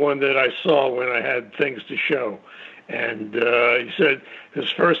is the one that I saw when I had things to show. And he said his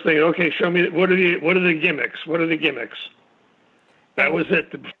first thing, okay, show me what are the gimmicks? What are the gimmicks? That was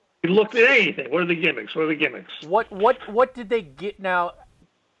it. He looked at anything. What are the gimmicks? What are the gimmicks? What did they get now?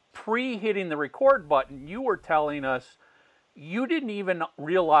 Pre hitting the record button, you were telling us you didn't even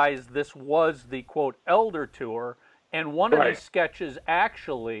realize this was the quote Elder Tour, and one of the sketches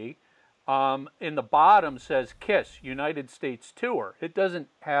actually in the bottom says KISS United States Tour. It doesn't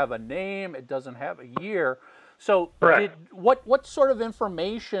have a name. It doesn't have a year. So what sort of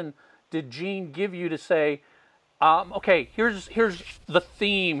information did Gene give you to say, okay, here's the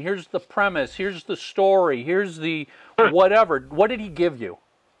theme, here's the premise, here's the story, here's the whatever. What did he give you?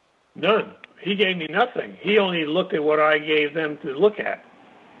 None. He gave me nothing. He only looked at what I gave them to look at.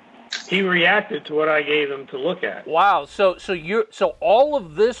 He reacted to what I gave them to look at. Wow. So all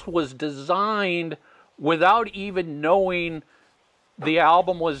of this was designed without even knowing The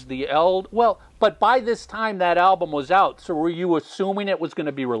album was but by this time that album was out. So were you assuming it was going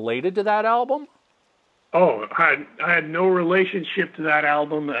to be related to that album? Oh, I had no relationship to that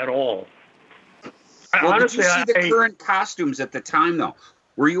album at all. Well, Honestly, did you see the current costumes at the time, though?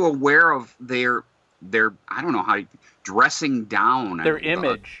 Were you aware of their I don't know how dressing down? Their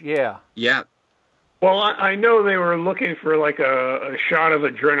image, yeah. Yeah. Well, I know they were looking for like a shot of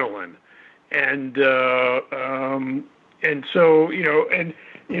adrenaline, and so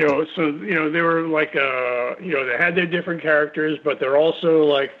they were like they had their different characters, but they're also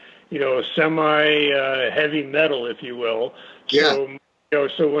like semi heavy metal, if you will. Yeah.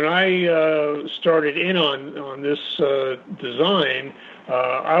 So when I started in on this design,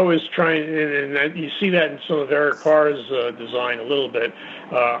 I was trying, and you see that in some of Eric Carr's design a little bit.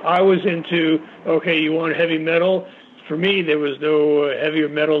 I was into, okay, you want heavy metal? For me, there was no heavier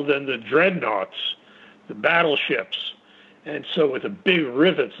metal than the dreadnoughts, the battleships. And so with the big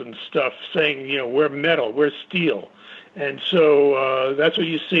rivets and stuff saying, we're metal, we're steel. And so that's what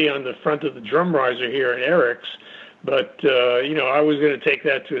you see on the front of the drum riser here in Eric's. But, I was going to take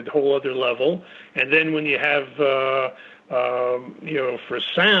that to a whole other level. And then when you have, for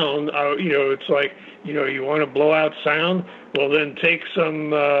sound, it's like, you want to blow out sound. Well, then take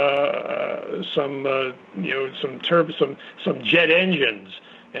some jet engines,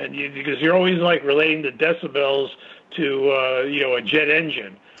 and because you're always like relating the decibels to, a jet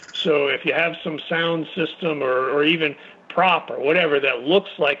engine. So if you have some sound system or even prop or whatever that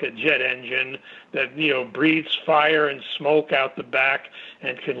looks like a jet engine that breathes fire and smoke out the back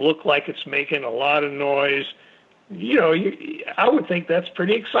and can look like it's making a lot of noise, I would think that's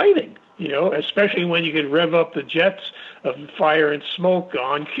pretty exciting, especially when you can rev up the jets of fire and smoke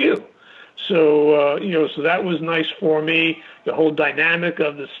on cue. So so that was nice for me. The whole dynamic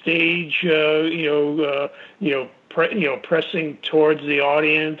of the stage, pressing towards the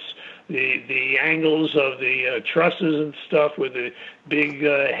audience. The angles of the trusses and stuff with the big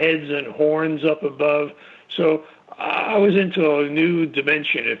heads and horns up above. So I was into a new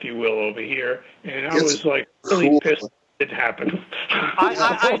dimension, if you will, over here, and I was like really pissed it happened.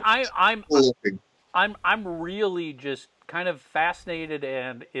 I'm really just kind of fascinated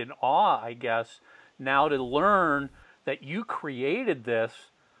and in awe, I guess, now to learn that you created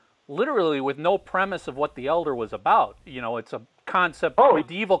this literally with no premise of what The Elder was about. It's a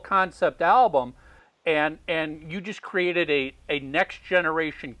medieval concept album, and you just created a next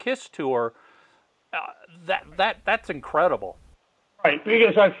generation Kiss tour. That's incredible. Right,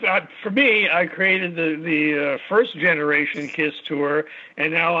 because for me, I created the first generation Kiss tour,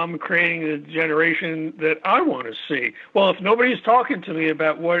 and now I'm creating the generation that I want to see. Well, if nobody's talking to me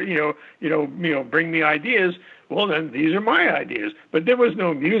about what bring me ideas, well, then these are my ideas. But there was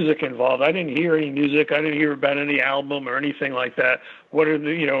no music involved. I didn't hear any music. I didn't hear about any album or anything like that. What are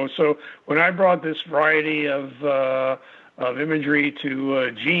the So when I brought this variety of imagery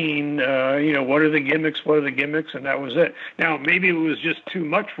to Gene, what are the gimmicks? What are the gimmicks? And that was it. Now, maybe it was just too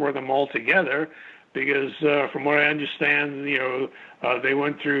much for them altogether, because from what I understand, they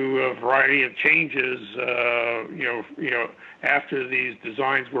went through a variety of changes, after these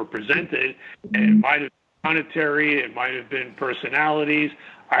designs were presented, and it might have been monetary, it might have been personalities.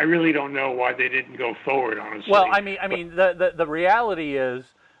 I really don't know why they didn't go forward, honestly. Well, the reality is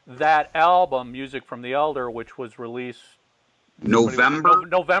that album, Music from the Elder, which was released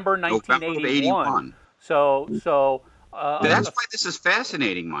November 1981. So that's why this is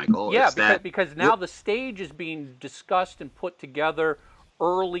fascinating, Michael. Yeah, because now the stage is being discussed and put together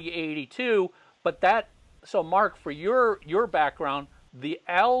early '82. So Mark, for your background, the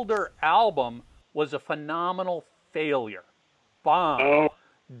Elder album was a phenomenal failure. Bomb. Oh.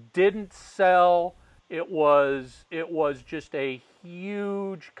 Didn't sell. It was just a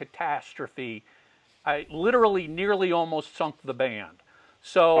huge catastrophe. I literally nearly almost sunk the band.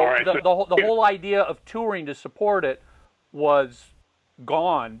 So right, the whole idea of touring to support it was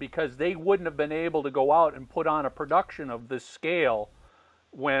gone, because they wouldn't have been able to go out and put on a production of this scale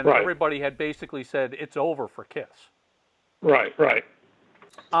when everybody had basically said it's over for Kiss. Right.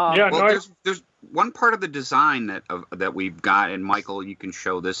 There's one part of the design that we've got, and Michael, you can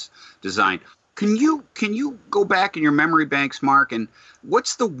show this design. Can you go back in your memory banks, Mark, and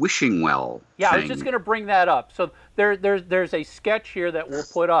what's the wishing well thing? I was just going to bring that up. So there's a sketch here that we'll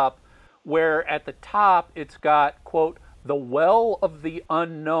put up where at the top it's got, quote, "The Well of the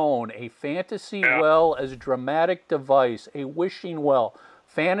Unknown, a fantasy well as dramatic device, a wishing well,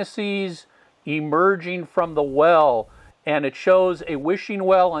 fantasies emerging from the well," and it shows a wishing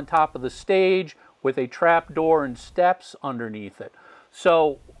well on top of the stage with a trap door and steps underneath it.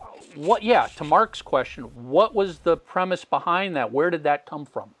 So what? Yeah, to Mark's question, what was the premise behind that? Where did that come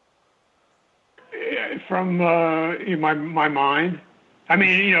from? From my mind. I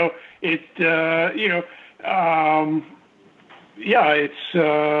mean, it's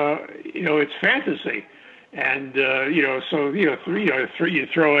fantasy, and you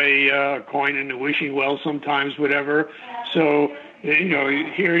throw a coin in the wishing well sometimes, whatever. So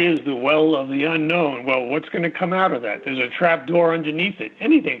here it is, the well of the unknown. Well, what's going to come out of that? There's a trap door underneath it.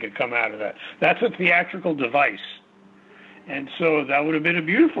 Anything could come out of that. That's a theatrical device. And so that would have been a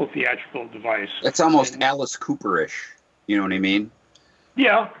beautiful theatrical device. It's almost Alice Cooperish. You know what I mean?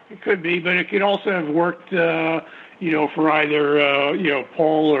 Yeah, it could be, but it could also have worked, for either,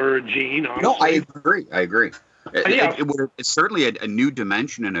 Paul or Gene. Honestly. No, I agree. Yeah. It's certainly a new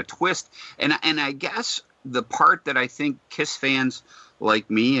dimension and a twist. And I guess the part that I think KISS fans like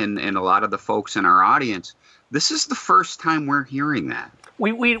me and a lot of the folks in our audience, this is the first time we're hearing that.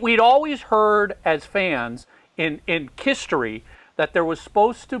 We'd always heard as fans in history that there was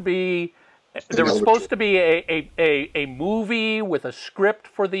supposed to be a movie with a script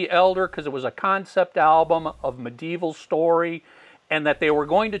for The Elder, because it was a concept album of medieval story, and that they were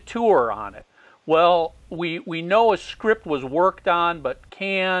going to tour on it. Well, we know a script was worked on but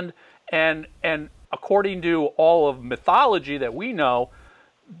canned, and according to all of mythology that we know,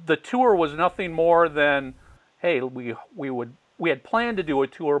 the tour was nothing more than, hey, we had planned to do a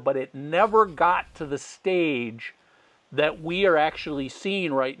tour, but it never got to the stage that we are actually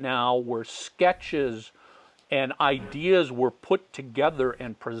seeing right now, where sketches and ideas were put together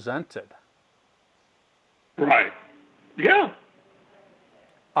and presented. Right. Yeah.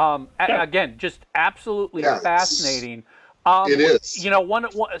 Again, just absolutely fascinating. It is.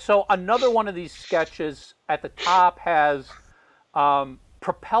 So another one of these sketches at the top has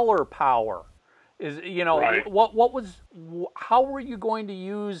propeller power. Right. How were you going to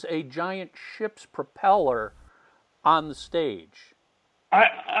use a giant ship's propeller on the stage?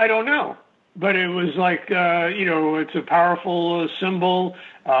 I don't know, but it was like it's a powerful symbol.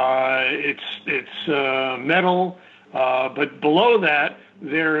 It's metal, but below that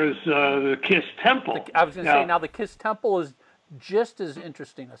there is the KISS Temple. I was going to say, now the KISS Temple is just as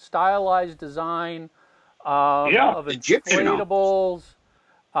interesting. A stylized design of inflatables.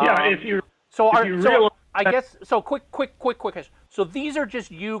 Quick question. So these are just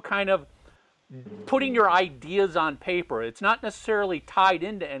you kind of putting your ideas on paper. It's not necessarily tied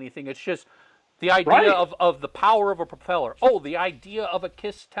into anything. It's just the idea of the power of a propeller. Oh, the idea of a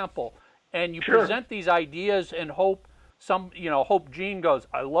KISS Temple. And you present these ideas and hope Gene goes,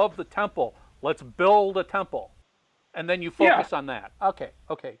 I love the temple. Let's build a temple. And then you focus on that. Okay,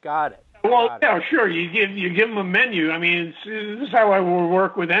 got it. Well, sure. You give them a menu. I mean, this is how I would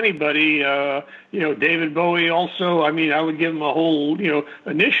work with anybody. David Bowie also. I mean, I would give him a whole.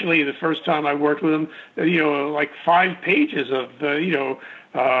 Initially the first time I worked with him, like 5 pages of a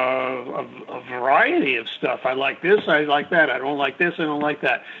variety of stuff. I like this. I like that. I don't like this. I don't like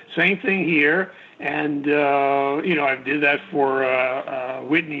that. Same thing here. And I did that for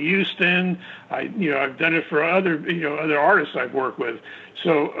Whitney Houston. I've done it for other artists I've worked with.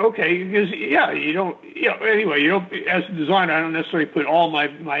 So because as a designer, I don't necessarily put all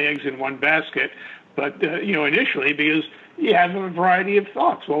my eggs in one basket, but initially, because you have a variety of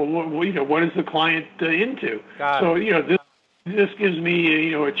thoughts. Well, what is the client into? So this gives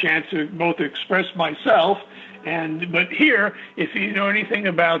me a chance to both express myself. But here, if you know anything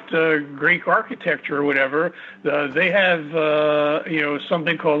about Greek architecture or whatever, they have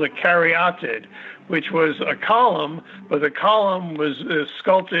something called a caryatid, which was a column, but the column was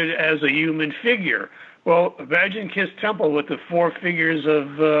sculpted as a human figure. Well, imagine KISS Temple with the 4 figures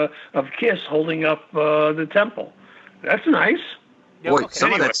of KISS holding up the temple. That's nice. Boy,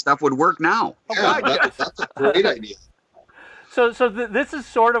 some of that stuff would work now. That's a great idea. So this is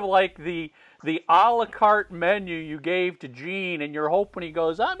sort of like the a la carte menu you gave to Gene, and you're hoping he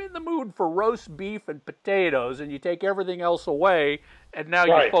goes, I'm in the mood for roast beef and potatoes, and you take everything else away, and now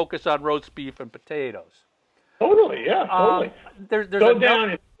you focus on roast beef and potatoes. Totally, yeah, totally.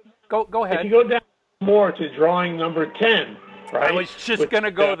 Go ahead. If you go down more to drawing number 10, right? I was just going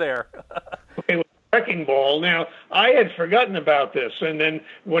to go there. Okay, with Wrecking Ball. Now, I had forgotten about this, and then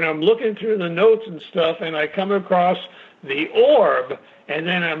when I'm looking through the notes and stuff, and I come across the orb, and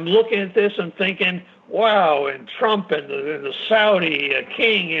then I'm looking at this and thinking, wow, and Trump and the Saudi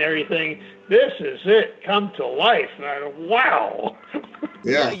king and everything, this is it, come to life. And I go, wow.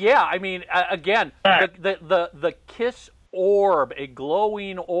 Yeah. I mean, again, the KISS orb, a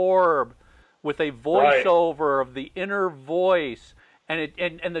glowing orb with a voiceover of the inner voice,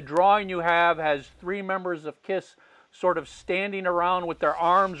 and the drawing you have has 3 members of KISS sort of standing around with their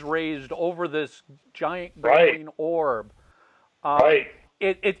arms raised over this giant glowing orb.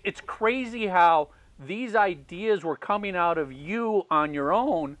 It's crazy how these ideas were coming out of you on your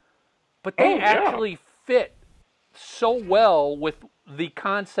own, but they actually fit so well with the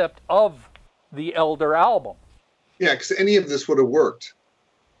concept of the Elder album. Yeah, because any of this would have worked.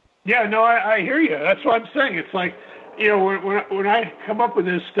 Yeah, no, I hear you. That's what I'm saying. It's like, when I come up with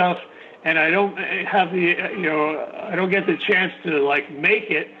this stuff and I don't have the, I don't get the chance to like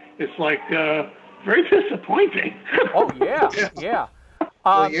make it, it's like very disappointing. Oh yeah.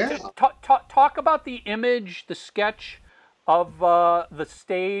 Talk about the image, the sketch of the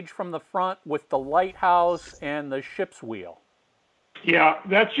stage from the front with the lighthouse and the ship's wheel. Yeah,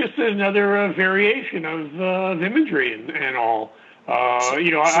 that's just another variation of imagery and all.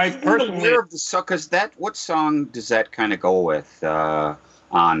 I personally aware of the song, because what song does that kind of go with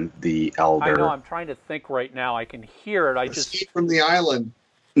on the Elder? I know. I'm trying to think right now. I can hear it. Escape from the Island.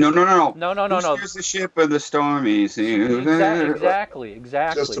 No. There's the ship of the stormy sea. Exactly.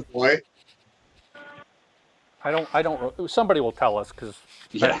 Just a boy. I don't. Somebody will tell us, because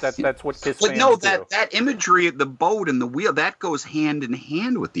that's what Kiss fans do. But that imagery of the boat and the wheel, that goes hand in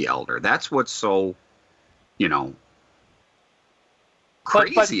hand with the Elder. That's what's so,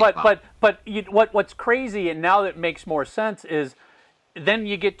 crazy. What's crazy, and now that makes more sense, is then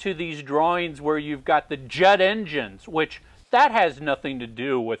you get to these drawings where you've got the jet engines, which that has nothing to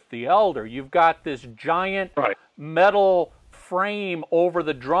do with the Elder. You've got this giant metal frame over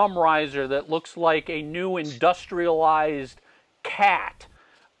the drum riser that looks like a new industrialized cat.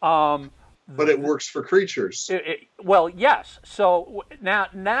 But it works for creatures. Well, yes. So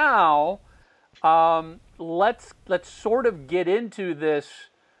now let's sort of get into this,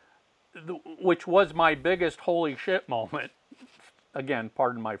 which was my biggest holy shit moment. Again,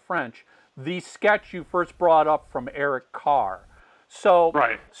 pardon my French. The sketch you first brought up from Eric Carr. So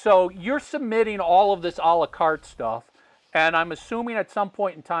you're submitting all of this a la carte stuff, and I'm assuming at some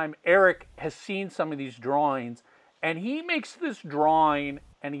point in time Eric has seen some of these drawings, and he makes this drawing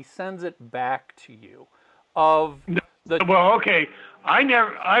and he sends it back to you. I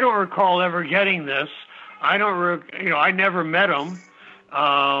don't recall ever getting this. I never met him,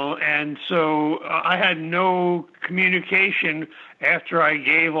 and so I had no communication after I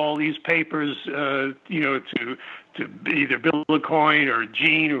gave all these papers, to either Bill LeCoin or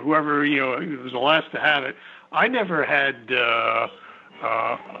Gene or whoever, it was the last to have it. I never had.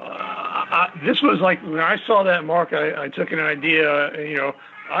 This was like when I saw that, Mark. I took an idea.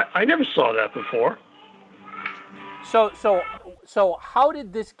 I never saw that before. So how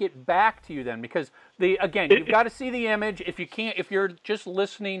did this get back to you then? Because you've got to see the image. If you're just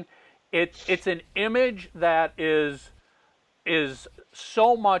listening, it's an image that is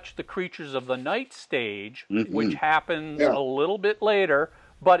so much the Creatures of the Night stage, which happens a little bit later,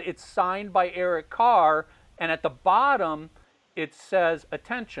 but it's signed by Eric Carr, and at the bottom it says,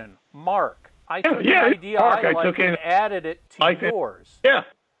 "Attention, Mark. I took the idea Mark, I liked and added it to yours." Yeah.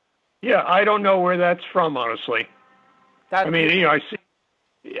 I don't know where that's from, honestly. I see.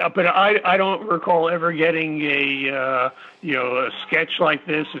 Yeah, but I don't recall ever getting a sketch like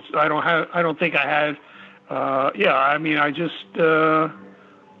this. I don't think I had. I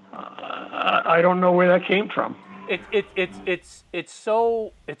don't know where that came from. It's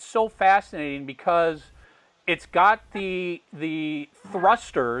so fascinating because it's got the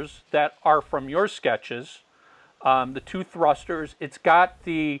thrusters that are from your sketches, the two thrusters. It's got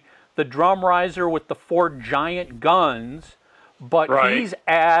the drum riser with the 4 giant guns, but he's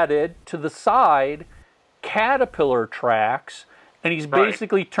added to the side caterpillar tracks, and he's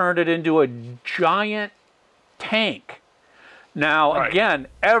basically turned it into a giant tank. Now, again,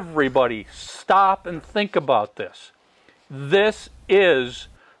 everybody stop and think about this. This is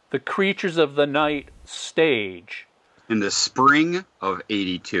the Creatures of the Night stage. In the spring of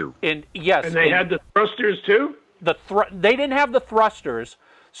 '82. And they had the thrusters too? They didn't have the thrusters.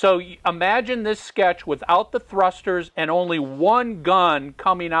 So imagine this sketch without the thrusters and only one gun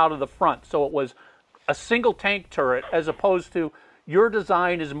coming out of the front. So it was a single tank turret, as opposed to your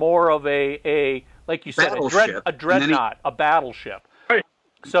design is more of a like you said, a dreadnought, a battleship. Right.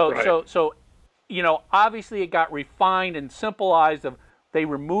 So obviously it got refined and simplified. They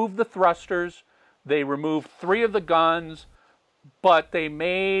removed the thrusters, they removed 3 of the guns, but they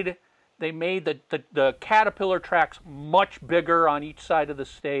made the caterpillar tracks much bigger on each side of the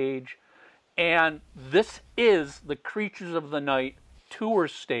stage. And this is the Creatures of the Night tour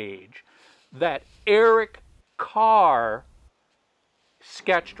stage that Eric Carr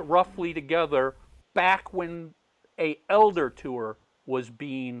sketched roughly together back when a Elder tour was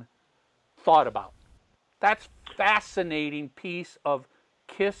being thought about. That's fascinating piece of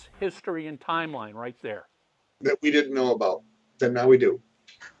Kiss history and timeline right there. That we didn't know about. Then now we do.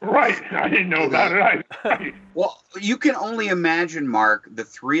 Right. I didn't know about it. Well, you can only imagine, Mark, the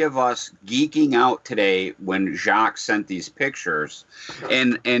three of us geeking out today when Jacques sent these pictures.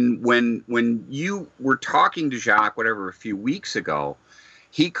 And when you were talking to Jacques, whatever, a few weeks ago,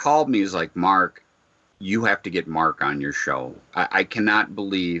 he called me. He's like, Mark, you have to get Mark on your show. I cannot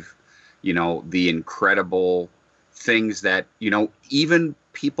believe, the incredible things that, even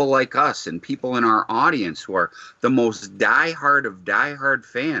people like us and people in our audience who are the most diehard of diehard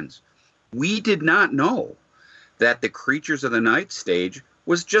fans, we did not know that the Creatures of the Night stage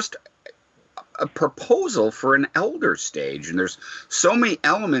was just a proposal for an Elder stage. And there's so many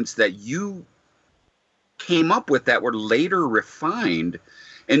elements that you came up with that were later refined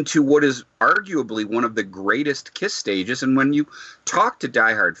into what is arguably one of the greatest Kiss stages. And when you talk to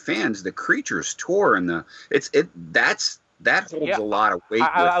diehard fans, the Creatures tour and that holds a lot of weight.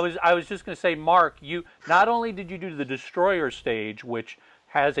 I was just going to say, Mark, you not only did you do the Destroyer stage, which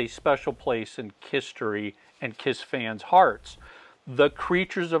has a special place in Kiss history and Kiss fans' hearts, the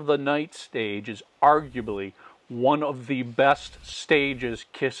Creatures of the Night stage is arguably one of the best stages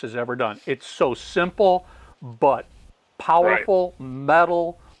Kiss has ever done. It's so simple, but powerful,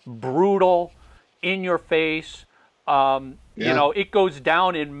 metal, brutal, in your face. It goes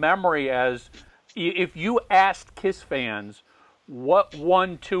down in memory as, if you asked Kiss fans what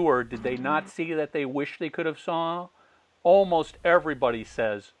one tour did they not see that they wish they could have saw, almost everybody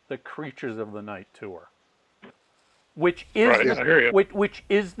says the Creatures of the Night tour, which is which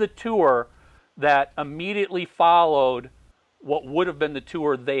is the tour that immediately followed what would have been the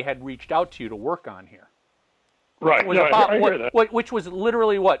tour they had reached out to you to work on here. Right. I hear that. Which was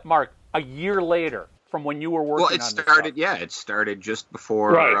literally what, Mark, a year later from when you were working on this stuff. It started just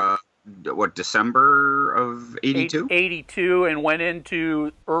before, December of 82? 82 and went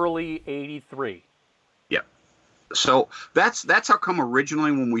into early 83. Yeah. So that's how come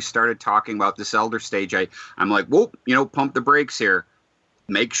originally when we started talking about this Elder stage, I'm like, whoa, pump the brakes here.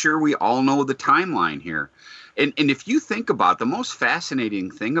 Make sure we all know the timeline here. And if you think about the most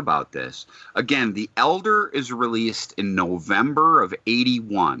fascinating thing about this, again, the Elder is released in November of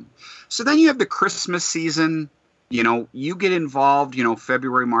 81. So then you have the Christmas season, you get involved,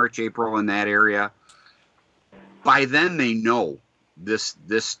 February, March, April in that area. By then they know this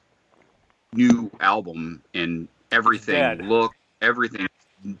new album and everything everything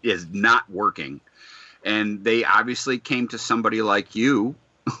is not working. And they obviously came to somebody like you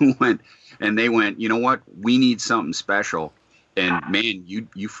who went, you know what? We need something special. And man, you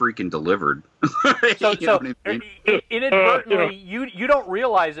freaking delivered. So inadvertently, you don't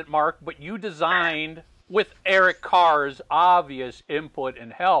realize it, Mark, but you designed, with Eric Carr's obvious input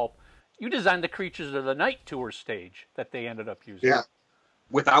and help, you designed the Creatures of the Night tour stage that they ended up using. Yeah.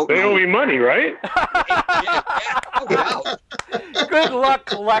 They owe me money, right? Good luck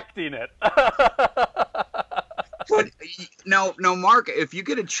collecting it. But no, Mark, if you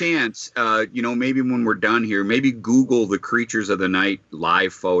get a chance, maybe when we're done here, maybe Google the Creatures of the Night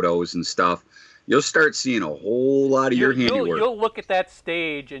live photos and stuff. You'll start seeing a whole lot of your handiwork. You'll look at that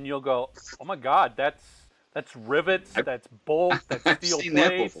stage and you'll go, "Oh my God, that's rivets, that's bolts, that's steel plates."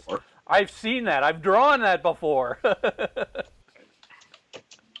 That before. I've seen that. I've drawn that before.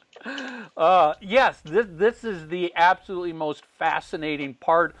 Yes, this is the absolutely most fascinating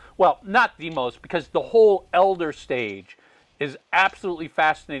part. Well, not the most, because the whole Elder stage is absolutely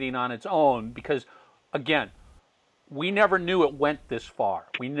fascinating on its own because, again, we never knew it went this far.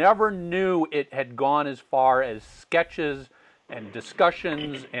 We never knew it had gone as far as sketches and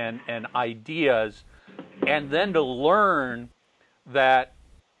discussions and ideas, and then to learn that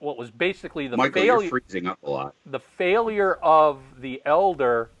what was basically the Michael, failure. You're freezing up a lot. The failure of the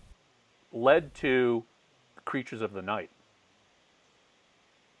Elder led to Creatures of the Night.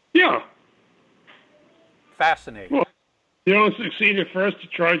 Yeah. Fascinating. Well, you don't succeed at first,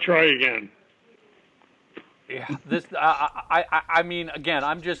 try again. Yeah. This. I mean, again,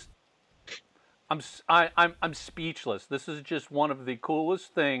 I'm speechless. This is just one of the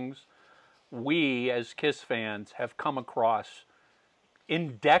coolest things we as Kiss fans have come across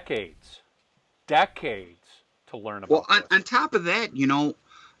in decades to learn about. Well, on top of that,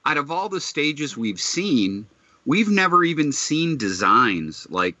 out of all the stages we've seen, we've never even seen designs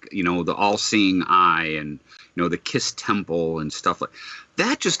like, the All-Seeing Eye and, the Kiss Temple and stuff like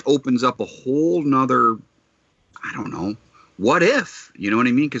that. Just opens up a whole nother, I don't know, what if? You know what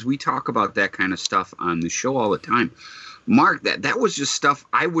I mean? Because we talk about that kind of stuff on the show all the time. Mark, that was just stuff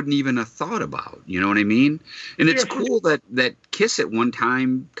I wouldn't even have thought about. You know what I mean? And it's cool that Kiss at one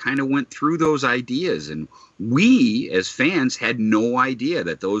time kind of went through those ideas, and we as fans had no idea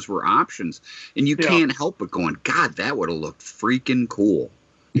that those were options. And you can't help but going, God, that would have looked freaking cool.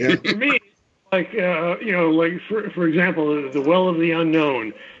 Yeah. For me, like like for example, the Well of the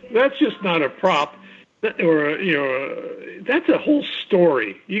Unknown. That's just not a prop, or that's a whole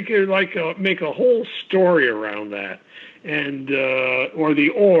story. You could make a whole story around that, and or the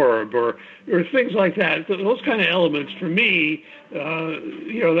Orb, or things like that. Those kind of elements for me,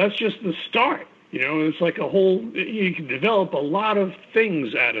 that's just the start. It's like a whole. You can develop a lot of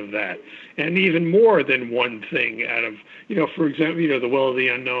things out of that, and even more than one thing out of. For example, the Well of the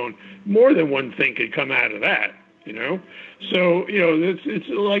Unknown. More than one thing could come out of that. So it's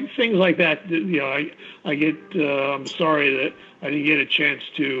like things like that. I get. I'm sorry that I didn't get a chance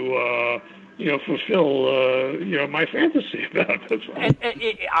to. Fulfill my fantasy about this.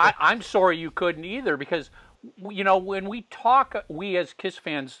 I'm sorry you couldn't either, because when we as Kiss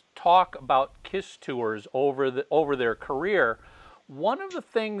fans talk about Kiss tours over their career, one of the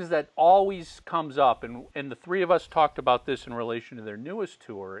things that always comes up, and the three of us talked about this in relation to their newest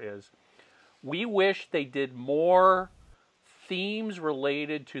tour, is we wish they did more themes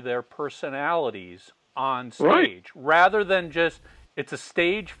related to their personalities on stage, rather than just it's a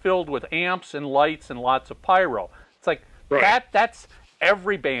stage filled with amps and lights and lots of pyro. It's like that's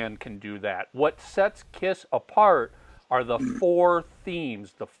every band can do that. What sets Kiss apart are the four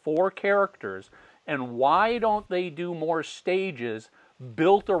themes, the four characters, and why don't they do more stages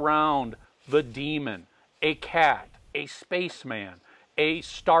built around the demon, a cat, a spaceman, a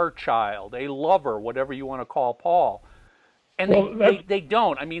star child, a lover, whatever you want to call Paul. And they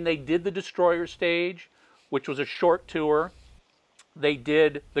don't. I mean, they did the Destroyer stage, which was a short tour. They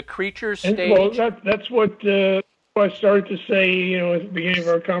did the Creatures stage. Well, that's what I started to say, at the beginning of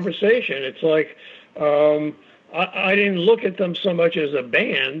our conversation. It's like I didn't look at them so much as a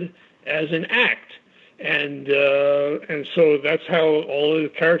band as an act, and so that's how all of the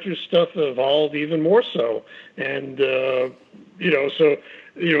character stuff evolved even more so, and that's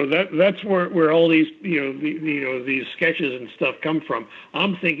where all these these sketches and stuff come from.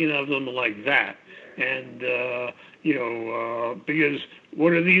 I'm thinking of them like that, and because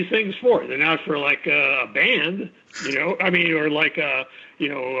what are these things for? They're not for like a band, or like a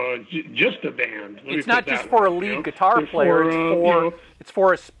just a band. It's not just for a lead guitar player. It's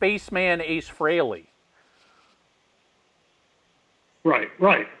for a spaceman, Ace Frehley. Right.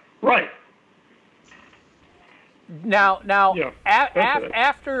 Now,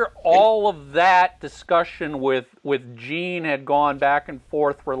 after all of that discussion with Gene had gone back and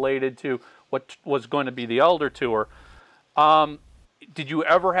forth related to what was going to be the Elder Tour, did you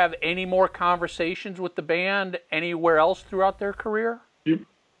ever have any more conversations with the band anywhere else throughout their career? You're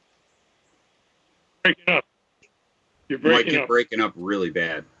breaking up. You're breaking up really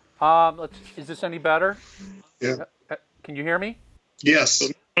bad. Is this any better? Yeah. Can you hear me? Yes.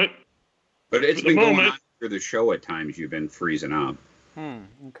 But it's been going on through the show at times. You've been freezing up.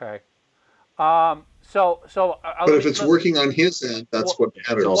 Okay. But if it's working on his end, that's what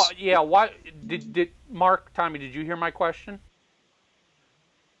matters. Why did Mark, Tommy? Did you hear my question?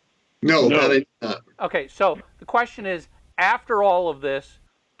 No, that I did not. Okay, so the question is: after all of this,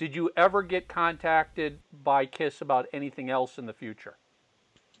 did you ever get contacted by Kiss about anything else in the future?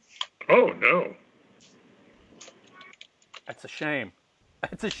 Oh no. That's a shame.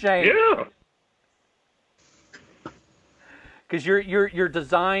 That's a shame. Yeah. Because your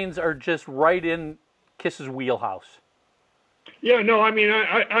designs are just right in Kiss's wheelhouse. Yeah, no, I mean,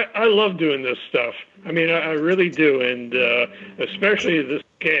 I love doing this stuff. I mean, I really do, and especially the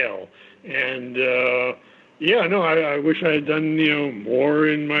scale. And I wish I had done more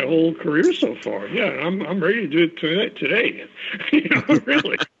in my whole career so far. Yeah, I'm ready to do it today.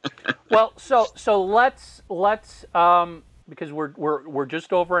 Really. Well, so let's because we're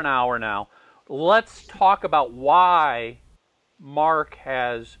just over an hour now. Let's talk about why Mark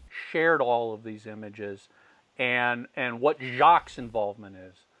has shared all of these images and what Jacques' involvement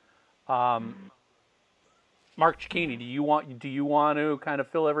is. Mark Cicchini, do you want to kind of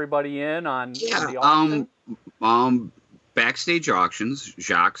fill everybody in on the auction? Backstage Auctions,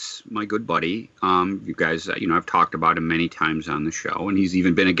 Jacques, my good buddy. You guys, I've talked about him many times on the show, and he's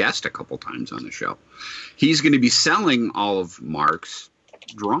even been a guest a couple times on the show. He's going to be selling all of Mark's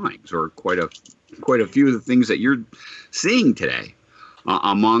drawings, or quite a few of the things that you're seeing today,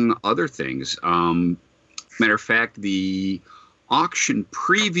 among other things. Matter of fact, the auction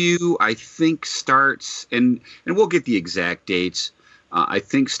preview, I think, starts, and we'll get the exact dates, I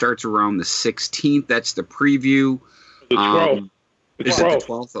think starts around the 16th. That's the preview. The 12th. Is it the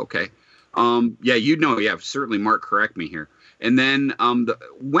 12th? Okay. Yeah, certainly, Mark, correct me here. And then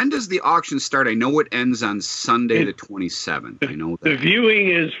when does the auction start? I know it ends on Sunday the 27th. I know that. The viewing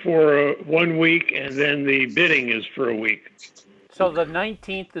is for 1 week, and then the bidding is for a week. So the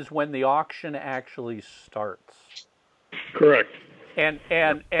 19th is when the auction actually starts. Correct. And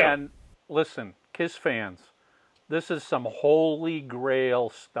listen, KISS fans, this is some holy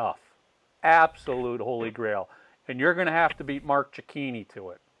grail stuff. Absolute holy grail. And you're going to have to beat Mark Cicchini to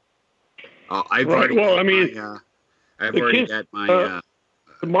it. I've already got my.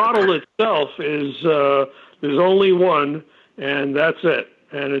 The model itself is there's only one, and that's it.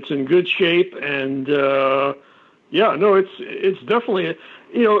 And it's in good shape. And it's definitely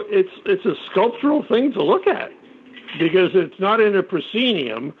it's a sculptural thing to look at because it's not in a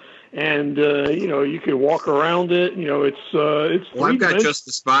proscenium, and you can walk around it. It's. Well, I've got just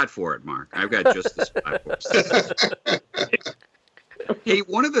the spot for it, Mark. I've got just the spot for it. Hey,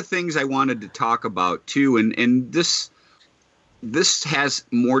 one of the things I wanted to talk about too, and this has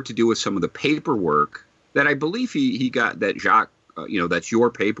more to do with some of the paperwork that I believe he got that Jacques, that's your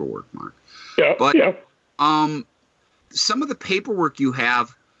paperwork, Mark. Yeah. But some of the paperwork you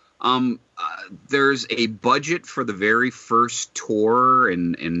have, there's a budget for the very first tour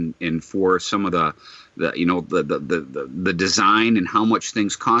and for some of the design and how much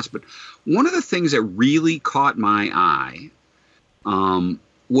things cost. But one of the things that really caught my eye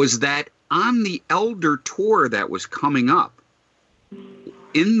was that on the Elder tour that was coming up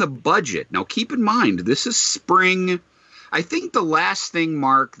in the budget. Now, keep in mind, this is spring. I think the last thing,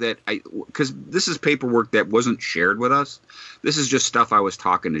 Mark, because this is paperwork that wasn't shared with us. This is just stuff I was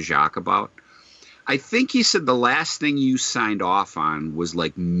talking to Jacques about. I think he said the last thing you signed off on was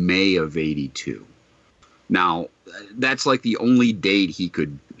like May of '82. Now, that's like the only date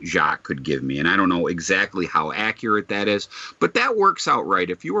Jacques could give me, and I don't know exactly how accurate that is, but that works out right.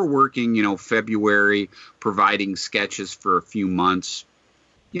 If you were working, February, providing sketches for a few months,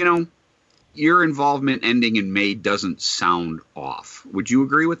 your involvement ending in May doesn't sound off. Would you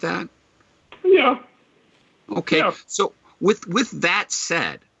agree with that? Yeah. Okay. Yeah. So with that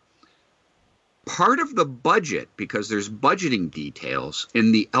said, part of the budget, because there's budgeting details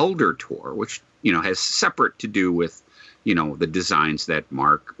in the Elder tour, which has separate to do with the designs that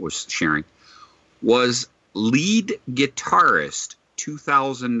Mark was sharing, was lead guitarist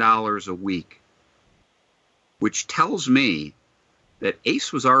 $2,000 a week, which tells me that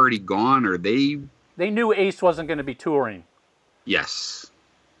Ace was already gone, or they knew Ace wasn't going to be touring. Yes.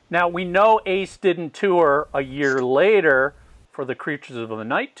 Now, we know Ace didn't tour a year later for the Creatures of the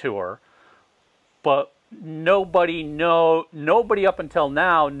Night tour, but nobody up until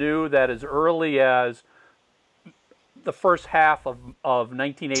now knew that as early as the first half of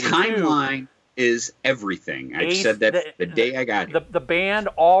 1982. Timeline is everything. I said that the day I got here. The band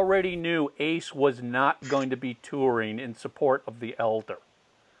already knew Ace was not going to be touring in support of the Elder.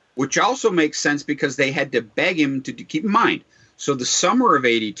 Which also makes sense because they had to beg him to keep in mind. So the summer of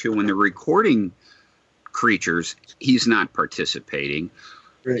 '82, when they're recording Creatures, he's not participating.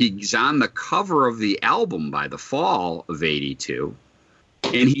 Right. He's on the cover of the album by the fall of '82.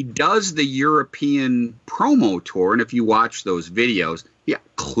 And he does the European promo tour. And if you watch those videos, he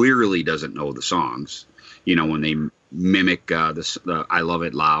clearly doesn't know the songs. When they mimic the I Love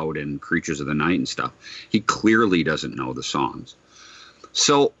It Loud and Creatures of the Night and stuff, he clearly doesn't know the songs.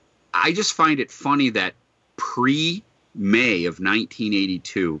 So I just find it funny that pre-May of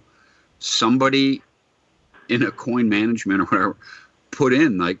 1982, somebody in a coin management or whatever put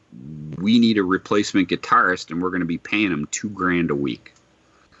in, like, we need a replacement guitarist and we're going to be paying him $2,000 a week.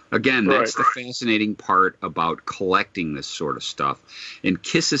 Again, that's the fascinating part about collecting this sort of stuff. And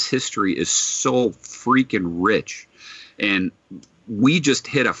Kiss's history is so freaking rich. And we just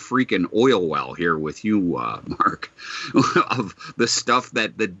hit a freaking oil well here with you, Mark, of the stuff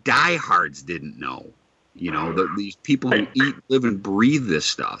that the diehards didn't know. These people who eat, live, and breathe this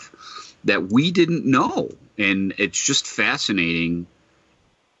stuff that we didn't know. And it's just fascinating,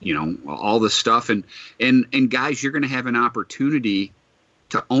 all this stuff. And guys, you're going to have an opportunity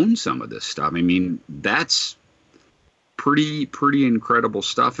to own some of this stuff. I mean, that's pretty incredible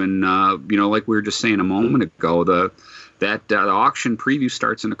stuff. And like we were just saying a moment ago, the auction preview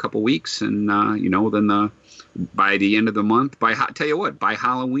starts in a couple weeks, and then by the end of the month, tell you what, by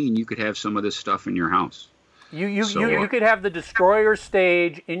Halloween, you could have some of this stuff in your house. You could have the Destroyer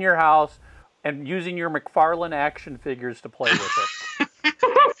stage in your house, and using your McFarlane action figures to play with it.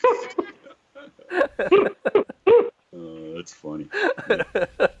 That's funny.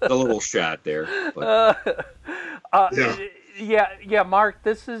 A little shot there. But. Yeah, Mark,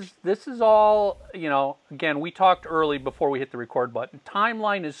 this is all, again, we talked early before we hit the record button.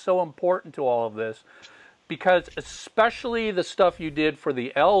 Timeline is so important to all of this because especially the stuff you did for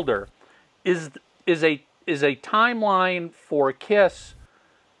The Elder is a timeline for Kiss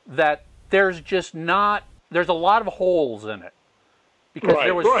that there's a lot of holes in it. Because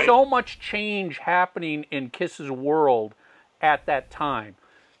there was so much change happening in Kiss's world at that time.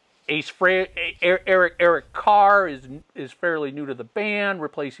 Eric Carr is fairly new to the band,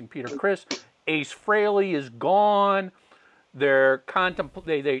 replacing Peter Criss. Ace Frehley is gone. The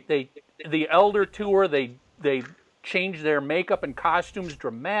Elder tour, they changed their makeup and costumes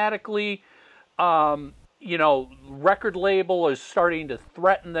dramatically. Record label is starting to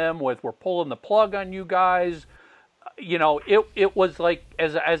threaten them with, we're pulling the plug on you guys. It was like,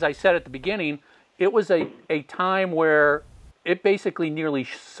 as I said at the beginning, it was a time where it basically nearly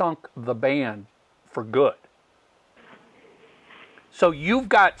sunk the band for good. So you've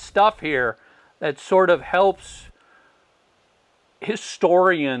got stuff here that sort of helps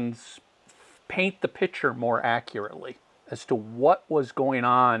historians paint the picture more accurately as to what was going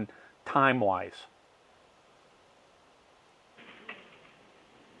on time-wise.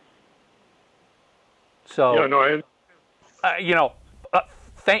 So,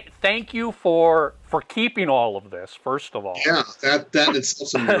 thank you for keeping all of this, first of all. Yeah, that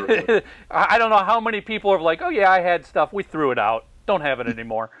itself's a miracle. I don't know how many people are like, oh yeah, I had stuff, we threw it out, don't have it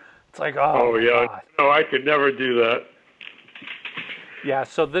anymore. It's like, oh yeah, God. No, I could never do that. Yeah,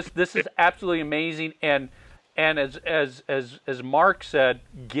 so this is absolutely amazing, and as Mark said,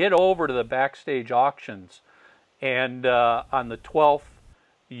 get over to the backstage auctions, and on the 12th.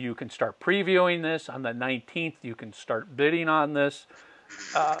 You can start previewing this. On the 19th, you can start bidding on this.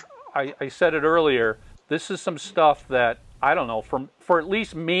 I said it earlier. This is some stuff that, I don't know, for at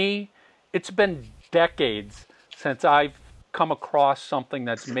least me, it's been decades since I've come across something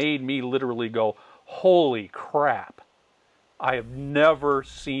that's made me literally go, holy crap. I have never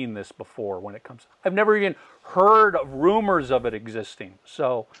seen this before when it comes. I've never even heard of rumors of it existing.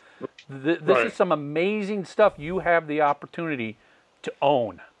 So this is some amazing stuff you have the opportunity to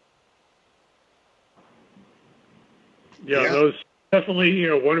own. Yeah, those definitely,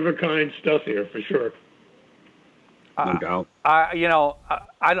 one of a kind stuff here for sure. No doubt.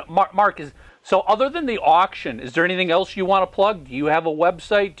 Mark is so. Other than the auction, is there anything else you want to plug? Do you have a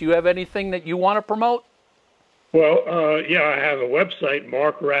website? Do you have anything that you want to promote? Well, I have a website,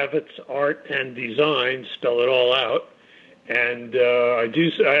 Mark Ravitz Art and Design. Spell it all out. And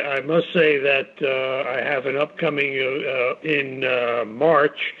I must say that I have an upcoming in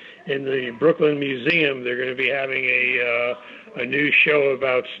March in the Brooklyn Museum. They're going to be having a new show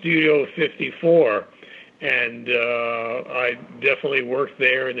about Studio 54, and I definitely worked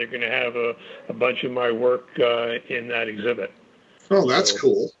there. And they're going to have a bunch of my work in that exhibit. Oh, that's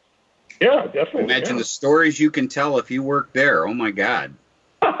cool. Yeah, definitely. Imagine the stories you can tell if you work there. Oh my God.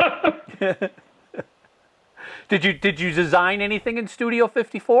 Did you design anything in Studio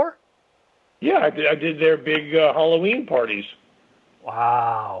 54? Yeah, I did their big Halloween parties.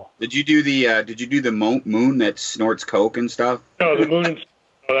 Wow. Did you do the moon that snorts coke and stuff? No, the moon.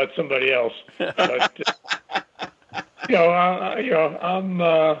 That's somebody else. But,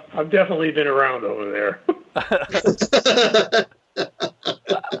 I've definitely been around over there.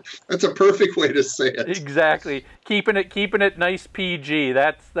 That's a perfect way to say it. Exactly. Keeping it nice PG.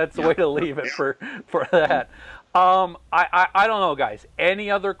 That's the way to leave it for that. I don't know, guys. Any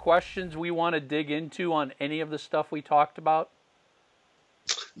other questions we want to dig into on any of the stuff we talked about?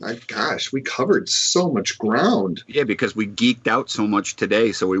 My gosh, we covered so much ground. Yeah, because we geeked out so much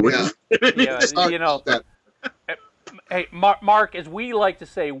today, so we wouldn't. Yeah, hey, Mark, as we like to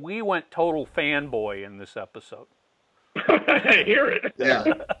say, we went total fanboy in this episode. I hear it. Yeah,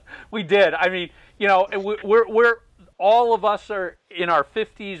 we did. I mean, we're all of us are in our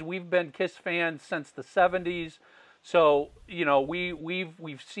 50s. We've been Kiss fans since the 70s, so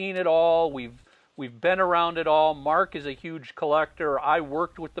we've seen it all. We've been around it all. Mark is a huge collector. I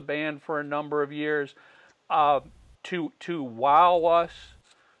worked with the band for a number of years. To wow us,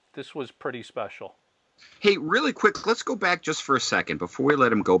 this was pretty special. Hey, really quick, let's go back just for a second before we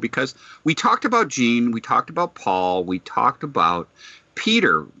let him go, because we talked about Gene, we talked about Paul, we talked about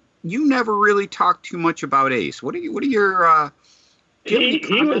Peter. You never really talked too much about Ace. What are your? He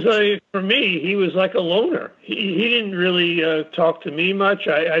was for me. He was like a loner. He didn't really talk to me much.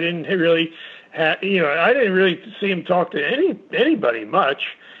 I didn't really. I didn't really see him talk to anybody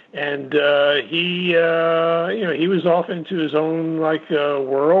much, and he was off into his own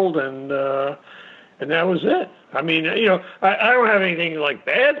world, and that was it. I mean, you know, I don't have anything like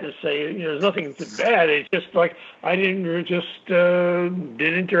bad to say. You know, there's nothing bad. It's just like I didn't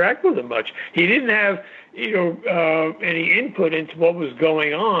interact with him much. He didn't have, you know, any input into what was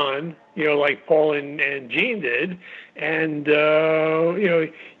going on, you know, like Paul and Gene did. And you know,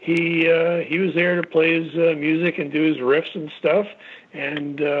 he was there to play his music and do his riffs and stuff.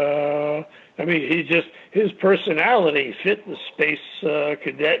 And I mean, his personality fit the space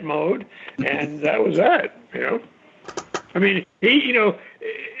cadet mode, and that was that. You know, I mean, you know,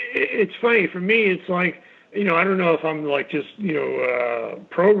 it's funny for me. It's like, you know, I don't know if I'm like just, you know,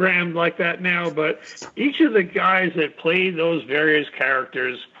 programmed like that now, but each of the guys that played those various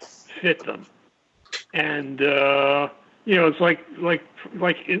characters fit them, and you know, it's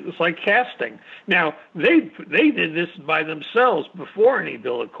like casting. Now they did this by themselves before any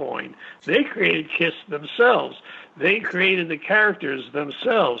Bill Aucoin. They created Kiss themselves. They created the characters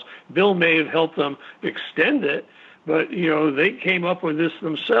themselves. Bill may have helped them extend it, but you know, they came up with this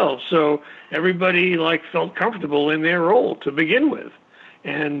themselves. So everybody like felt comfortable in their role to begin with,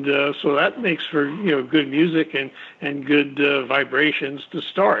 and so that makes for, you know, good music and good vibrations to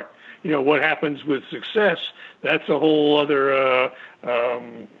start. You know, what happens with success, that's a whole other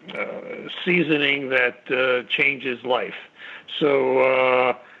seasoning that changes life.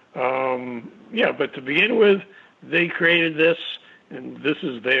 So, yeah, but to begin with, they created this, and this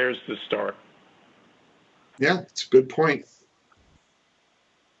is theirs to start. Yeah, it's a good point.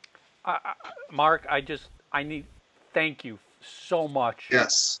 Mark, thank you so much.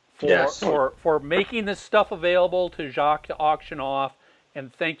 Yes. For making this stuff available to Jacques to auction off.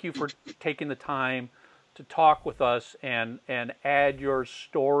 And thank you for taking the time to talk with us and add your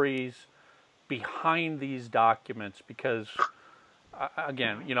stories behind these documents, because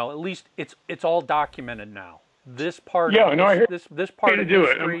again, you know, at least it's all documented now. This part, this part of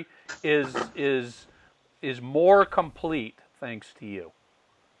history is more complete thanks to you.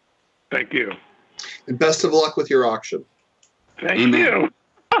 Thank you. And best of luck with your auction. Thank you.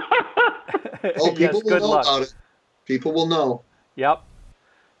 Oh, people will know about it. People will know. Yep.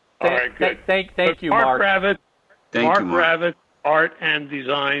 All right, good. Thank you, Mark. Ravitz, Thank you, Mark. Ravitz,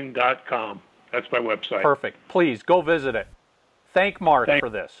 artanddesign.com. That's my website. Perfect. Please go visit it. Thank Mark for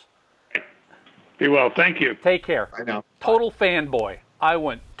this. Be well. Thank you. Take care. I know. Total fanboy. I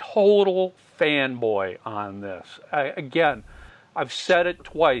went total fanboy on this. Again, I've said it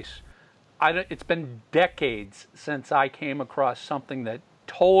twice. It's been decades since I came across something that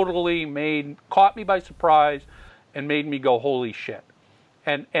totally caught me by surprise and made me go, holy shit.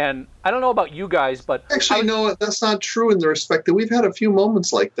 And I don't know about you guys, but actually, no, that's not true in the respect that we've had a few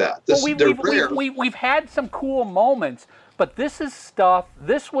moments like that. We've had some cool moments, but this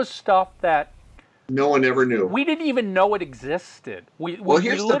was stuff that no one ever knew. We didn't even know it existed.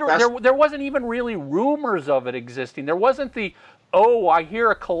 There wasn't even really rumors of it existing. There wasn't I hear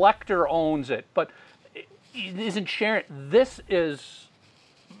a collector owns it, but it isn't sharing. This is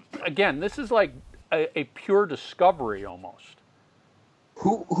like a pure discovery almost.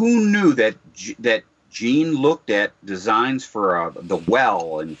 Who knew that Gene looked at designs for the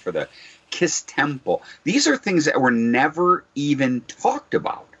well and for the Kiss Temple? These are things that were never even talked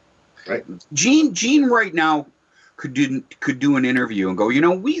about. Right. Gene right now could do an interview and go, you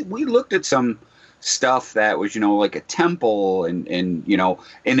know, we looked at some stuff that was, you know, like a temple and you know,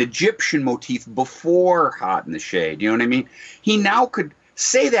 an Egyptian motif before Hot in the Shade. You know what I mean? He now could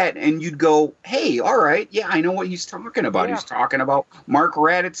say that and you'd go, hey, all right, yeah, I know what he's talking about. Yeah. He's talking about Mark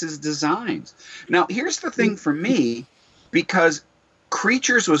Raditz's designs. Now, here's the thing for me, because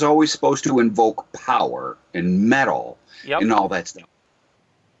Creatures was always supposed to invoke power and metal and all that stuff.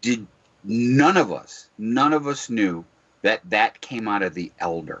 None of us knew that came out of the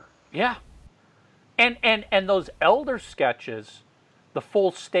Elder. Yeah. And those Elder sketches, the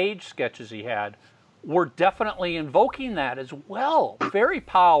full stage sketches he had, were definitely invoking that as well. Very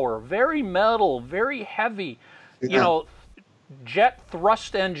power, very metal, very heavy. Yeah. You know, jet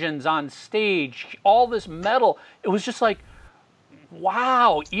thrust engines on stage, all this metal. It was just like,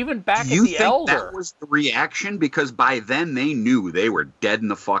 wow, even back at the Elder. That was the reaction? Because by then they knew they were dead in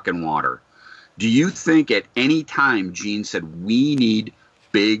the fucking water. Do you think at any time Gene said, we need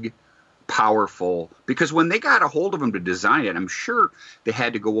big, powerful, because when they got a hold of him to design it, I'm sure they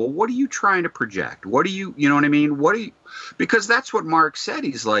had to go, well, what are you trying to project? What do you know what I mean? Because that's what Mark said.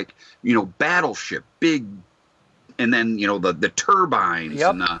 He's like, you know, battleship, big, and then, you know, the turbines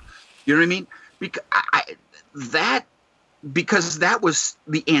and you know what I mean? Because that was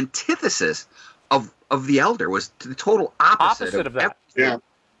the antithesis of the Elder, was the total opposite of that. Yeah.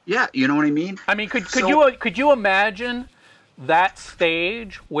 Yeah, you know what I mean? I mean, could you imagine that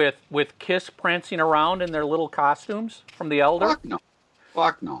stage with Kiss prancing around in their little costumes from the Elder.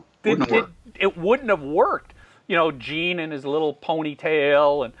 Fuck no. Wouldn't work. It wouldn't have worked. You know, Gene and his little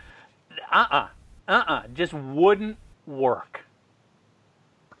ponytail and just wouldn't work.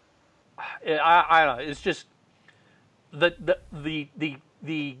 I don't know. It's just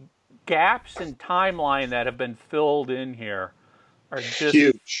the gaps in timeline that have been filled in here are just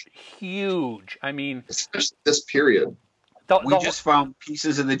huge. I mean, especially this period. We just found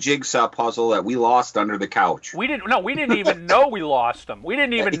pieces of the jigsaw puzzle that we lost under the couch. We didn't even know we lost them. We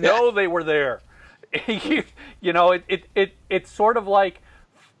didn't even know they were there. You know, it's sort of like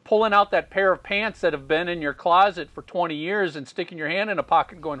pulling out that pair of pants that have been in your closet for 20 years and sticking your hand in a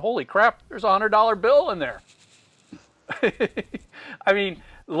pocket and going, holy crap, there's a $100 bill in there. I mean,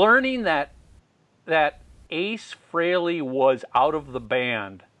 learning that Ace Frehley was out of the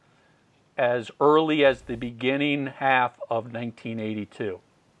band as early as the beginning half of 1982.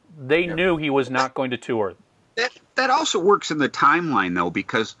 They knew he was not going to tour. That also works in the timeline, though,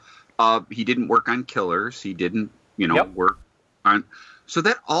 because he didn't work on Killers. He didn't, work on... So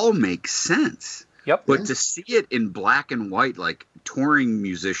that all makes sense. Yep. But to see it in black and white, like touring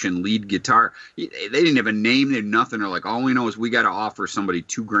musician, lead guitar, they didn't have a name, they had nothing. They're like, all we know is we got to offer somebody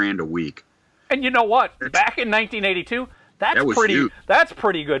 $2,000 a week. And you know what? Back in 1982, that's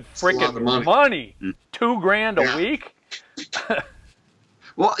pretty good freaking money. $2,000 a week.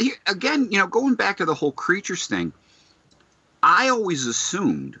 Well, again, going back to the whole Creatures thing, I always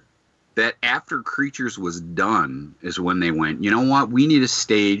assumed that after Creatures was done is when they went, you know what, we need a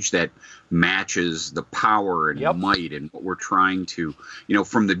stage that matches the power and might and what we're trying to,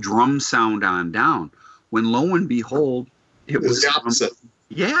 from the drum sound on down. When lo and behold, it was the opposite.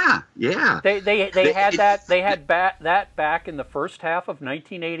 Yeah. They had that back in the first half of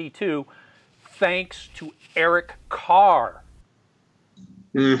 1982, thanks to Eric Carr.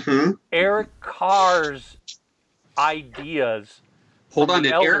 Mm-hmm. Eric Carr's ideas. Hold on,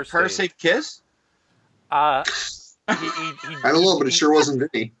 did Eric Carr say Kiss? I don't know, but it sure wasn't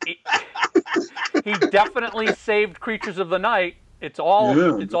Vinny. He definitely saved Creatures of the Night. It's all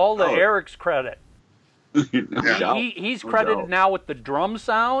to Eric's credit. He's credited now with the drum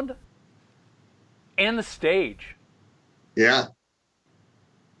sound and the stage. Yeah,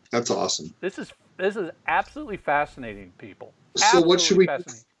 that's awesome. This is absolutely fascinating, people. So what should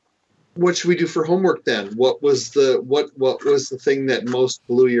we do for homework then? What was the thing that most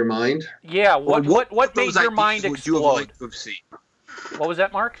blew your mind? Yeah, what made your mind explode? Would you have liked to have seen? What was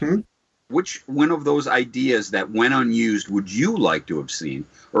that, Mark? Which one of those ideas that went unused would you like to have seen,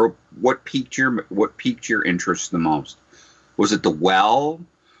 or what piqued your interest the most? Was it the well?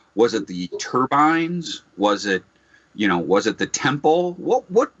 Was it the turbines? Was it the temple?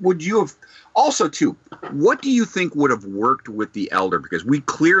 What would you have? Also, too, what do you think would have worked with the Elder? Because we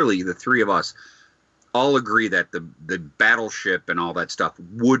clearly, the three of us, all agree that the battleship and all that stuff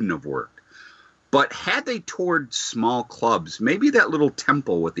wouldn't have worked. But had they toured small clubs, maybe that little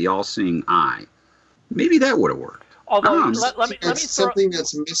temple with the all-seeing eye, maybe that would have worked. Although, let me throw something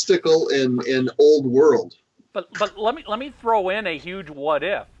that's mystical in old world. But let me throw in a huge what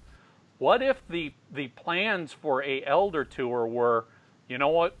if. What if the plans for a Elder tour were, you know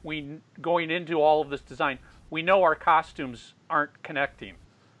what, going into all of this design, we know our costumes aren't connecting.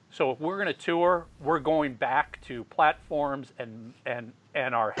 So if we're going to tour, we're going back to platforms and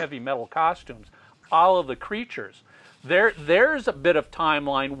our heavy metal costumes. All of the Creatures. There's a bit of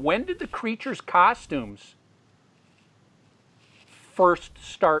timeline. When did the Creatures costumes first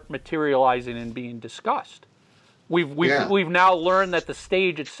start materializing and being discussed? We've now learned that the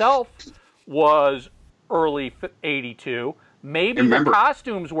stage itself was early 82. Maybe the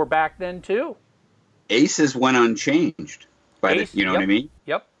costumes were back then too. Aces went unchanged, what I mean?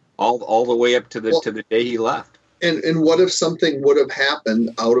 Yep. All the way up to the day he left. And what if something would have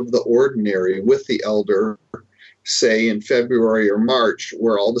happened out of the ordinary with the Elder, say in February or March,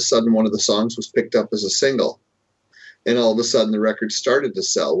 where all of a sudden one of the songs was picked up as a single, and all of a sudden the record started to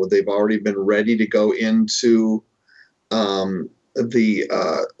sell? Would they've already been ready to go into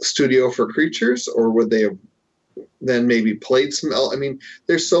the studio for Creatures, or would they have then maybe played some I mean,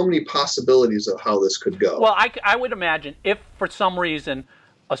 there's so many possibilities of how this could go. Well, I would imagine if for some reason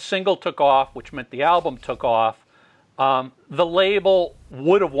a single took off, which meant the album took off, the label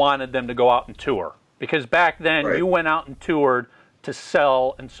would have wanted them to go out and tour, because back then you went out and toured to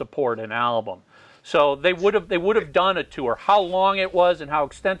sell and support an album. So they would have done a tour. How long it was and how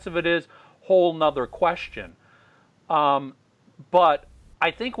extensive it is, whole nother question. But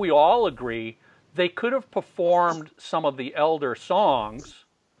I think we all agree they could have performed some of the Elder songs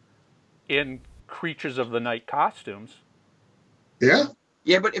in Creatures of the Night costumes. Yeah.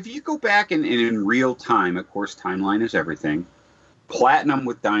 Yeah, but if you go back and in real time, of course, timeline is everything. Platinum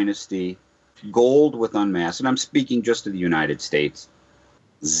with Dynasty, gold with Unmasked, and I'm speaking just of the United States.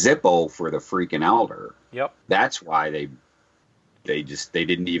 Zippo for the freaking Elder. Yep. That's why they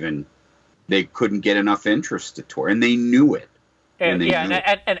couldn't get enough interest to tour, and they knew it. And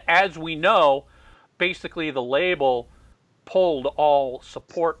as we know, basically the label pulled all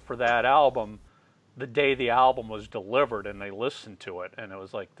support for that album the day the album was delivered, and they listened to it, and it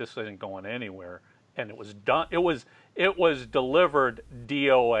was like, this isn't going anywhere, and it was done. It was delivered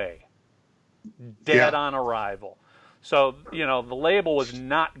DOA, dead on arrival. So the label was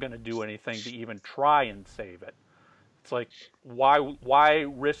not going to do anything to even try and save it. It's like, why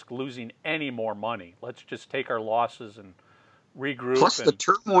risk losing any more money? Let's just take our losses and regroup. Plus the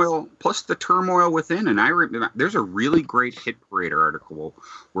turmoil within. And I remember there's a really great Hit Parade article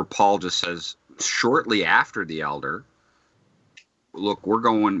where Paul just says shortly after the Elder, look, we're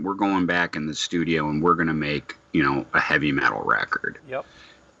going back in the studio and we're going to make a heavy metal record. Yep.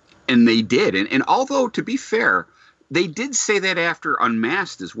 And they did. And although, to be fair, they did say that after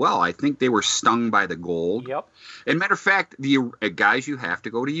Unmasked as well. I think they were stung by the gold. Yep. And matter of fact, the guys, you have to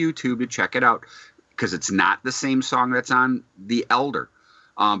go to YouTube to check it out because it's not the same song that's on The Elder.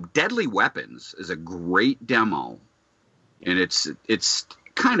 Deadly Weapons is a great demo, and it's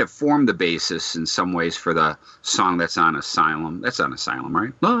kind of formed the basis in some ways for the song that's on Asylum. That's on Asylum,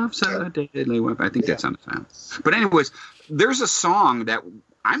 right? Love's a deadly weapon. I think that's on Asylum. But anyways, there's a song that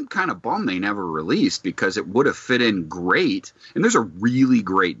I'm kind of bummed they never released because it would have fit in great. And there's a really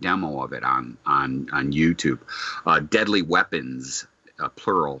great demo of it on YouTube. Deadly Weapons,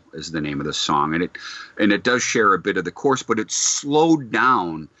 plural, is the name of the song. And it does share a bit of the chorus, but it's slowed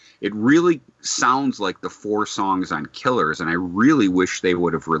down. It really sounds like the 4 songs on Killers, and I really wish they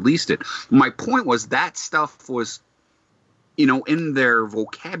would have released it. My point was that stuff was, in their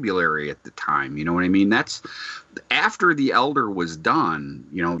vocabulary at the time. You know what I mean? That's after The Elder was done,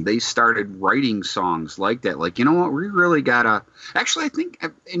 they started writing songs like that. Like, you know what? We really gotta. Actually, I think,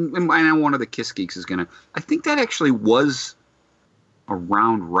 and I know one of the Kiss Geeks is gonna. I think that actually was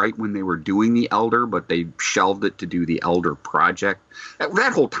around right when they were doing The Elder, but they shelved it to do The Elder Project.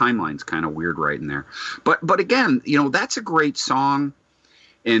 That whole timeline's kind of weird right in there. But again, that's a great song.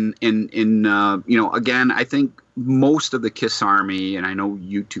 And again, I think most of the Kiss Army, and I know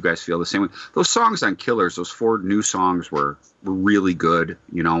you two guys feel the same way, those songs on Killers, those 4 new songs were really good.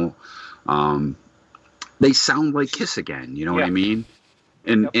 They sound like Kiss again. You know what I mean?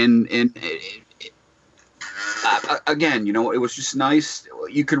 And again, it was just nice.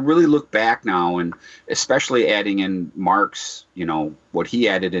 You could really look back now, and especially adding in Mark's, what he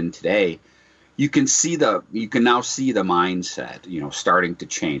added in today. You can now see the mindset, starting to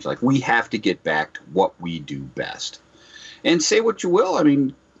change. Like, we have to get back to what we do best. And say what you will, I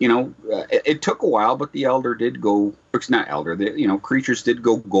mean, it took a while, but the Elder did go. It's not Elder. Creatures did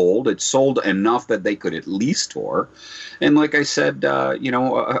go gold. It sold enough that they could at least tour. And like I said,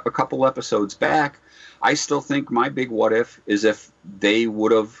 a couple episodes back, I still think my big what if is if they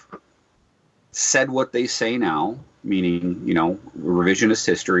would have said what they say now, meaning, revisionist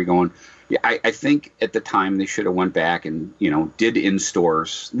history going. Yeah, I think at the time they should have went back and, did in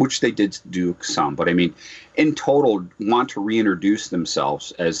stores, which they did do some. But I mean, in total, want to reintroduce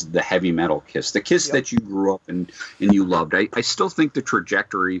themselves as the heavy metal Kiss, the Kiss that you grew up and you loved. I still think the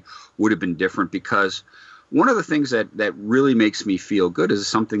trajectory would have been different because one of the things that really makes me feel good is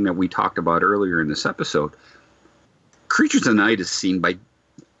something that we talked about earlier in this episode. Creatures of the Night is seen by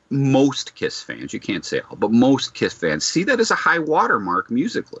most Kiss fans. You can't say all, but most Kiss fans see that as a high watermark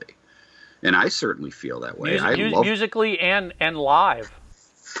musically. And I certainly feel that way. Musically and live.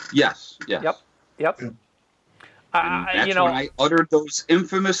 Yes. Yep. That's when I uttered those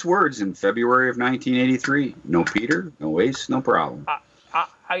infamous words in February of 1983. No Peter, no Ace, no problem.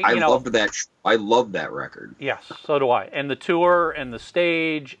 I loved that. I loved that record. Yes, so do I. And the tour and the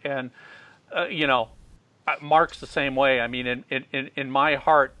stage and, Mark's the same way. I mean, in my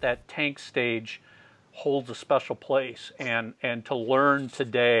heart, that Tank stage holds a special place. And to learn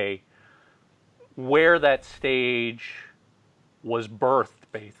today where that stage was birthed,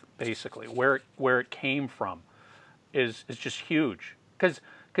 basically, where it came from, is just huge. Because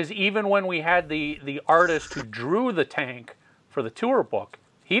even when we had the artist who drew the Tank for the tour book,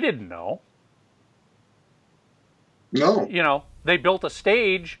 he didn't know. No. They built a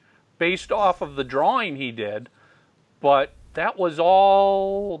stage based off of the drawing he did, but that was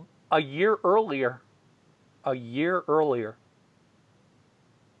all a year earlier. I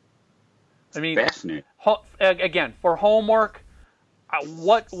mean, fascinating. Again, for homework,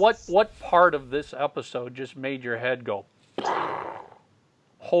 what part of this episode just made your head go?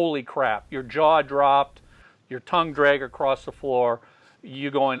 holy crap, your jaw dropped, your tongue dragged across the floor,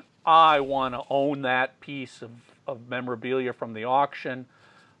 you going, I want to own that piece of memorabilia from the auction.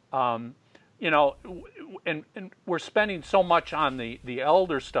 You know, and we're spending so much on the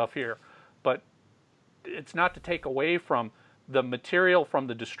elder stuff here, but it's not to take away from the material from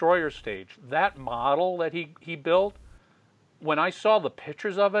the Destroyer stage. That model that he built, when I saw the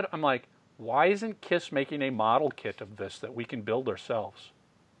pictures of it, I'm like, why isn't KISS making a model kit of this that we can build ourselves?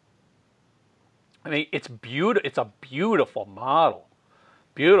 I mean, it's a beautiful model.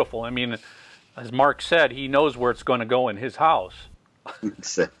 Beautiful. I mean, as Mark said, he knows where it's going to go in his house.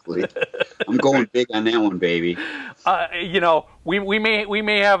 Exactly. I'm going big on that one, baby. You know, we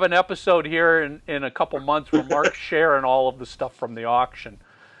may have an episode here in a couple months where Mark's sharing all of the stuff from the auction.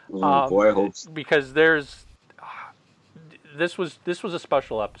 Oh boy, I hope so. Because this was a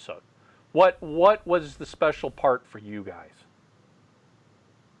special episode. What was the special part for you guys?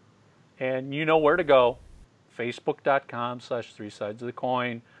 And you know where to go. Facebook.com/Three Sides of the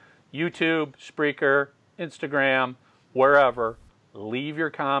Coin, YouTube, Spreaker, Instagram, wherever. Leave your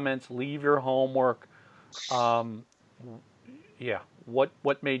comments, leave your homework. Yeah,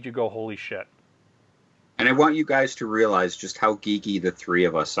 what made you go, holy shit? And I want you guys to realize just how geeky the three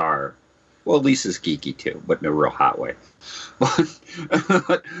of us are. Well, Lisa's geeky too, but in a real hot way.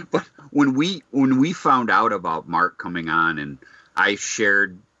 But when we found out about Mark coming on, and I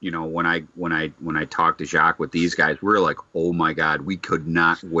shared, you know, when I talked to Jacques with these guys, we were like, oh my God, we could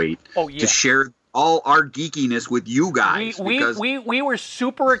not wait to share all our geekiness with you guys. We were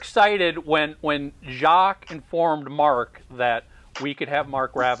super excited when Jacques informed Mark that we could have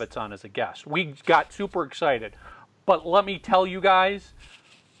Mark Ravitz on as a guest. We got super excited. But let me tell you guys,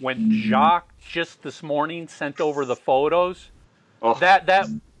 when Jacques just this morning sent over the photos,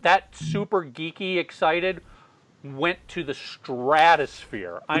 that super geeky excited went to the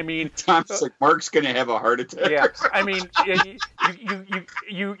stratosphere. I mean, Tom's like, Mark's gonna have a heart attack. Yeah, I mean,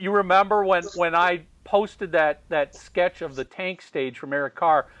 you remember when I posted that sketch of the tank stage from Eric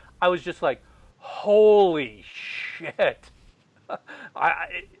Carr? I was just like, holy shit!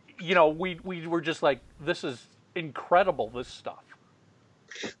 We were just like, this is incredible. This stuff.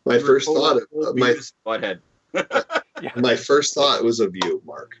 My first thought My first thought was of you,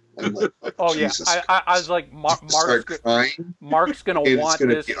 Mark. I'm like, oh Jesus yeah, I was like, Mark's gonna want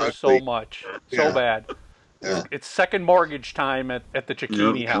this so much, so bad. Yeah. It's second mortgage time at the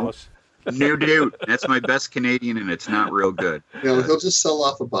Cicchini house. No, dude, that's my best Canadian, and it's not real good. You know, he'll just sell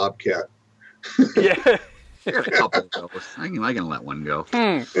off a Bobcat. Yeah. A couple of those. I can let one go.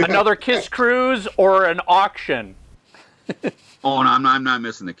 Another KISS cruise or an auction? Oh, no, I'm not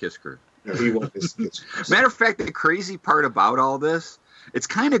missing the KISS cruise. No, he won't miss the KISS cruise. Matter of fact, the crazy part about all this, it's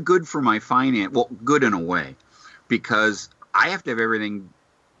kind of good for my finance. Well, good in a way, because I have to have everything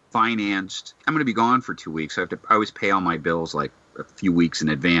financed. I'm going to be gone for 2 weeks. I always pay all my bills like a few weeks in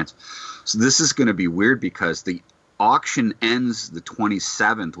advance. So this is going to be weird because the auction ends the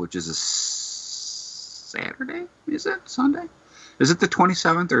 27th, which is a Saturday. Is it Sunday? Is it the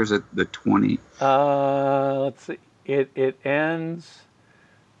 27th or is it the 20? Let's see. It ends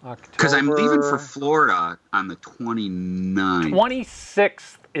October. Because I'm leaving for Florida on the 29th.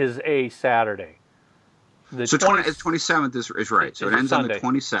 26th is a Saturday. The 27th is right. So it ends on the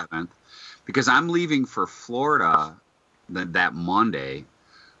 27th. Because I'm leaving for Florida that Monday,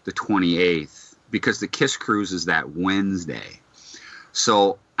 the 28th, because the KISS cruise is that Wednesday.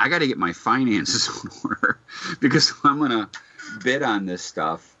 So I got to get my finances in order, because if I'm going to bid on this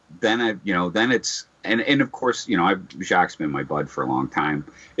stuff, then it's, and of course, Jacques been my bud for a long time.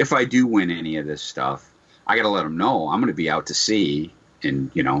 If I do win any of this stuff, I got to let him know I'm going to be out to sea,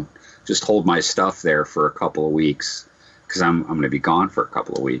 and, just hold my stuff there for a couple of weeks, because I'm going to be gone for a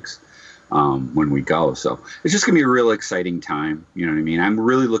couple of weeks when we go. So it's just going to be a real exciting time. You know what I mean? I'm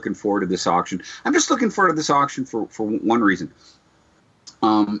really looking forward to this auction. I'm just looking forward to this auction for one reason.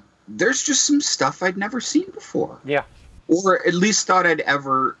 There's just some stuff I'd never seen before. Yeah. Or at least thought I'd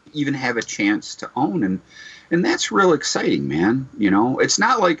ever even have a chance to own. And that's real exciting, man. It's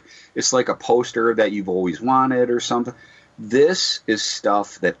not like it's like a poster that you've always wanted or something. This is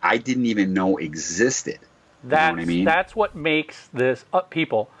stuff that I didn't even know existed. That's, you know what I mean? That's what makes this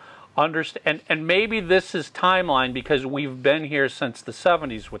people understand. And maybe this is timeline because we've been here since the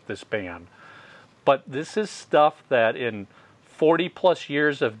 70s with this band. But this is stuff that in 40 plus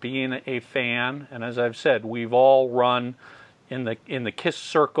years of being a fan, and as I've said, we've all run in the KISS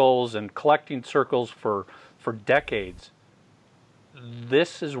circles and collecting circles for decades.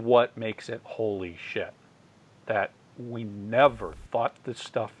 This is what makes it holy shit. That we never thought this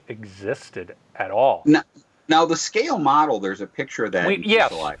stuff existed at all. Now the scale model, there's a picture of that.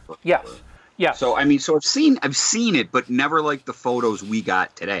 Yes. So I mean, so I've seen it, but never like the photos we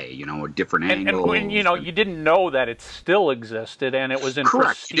got today. A different angle. And when you didn't know that it still existed, and it was in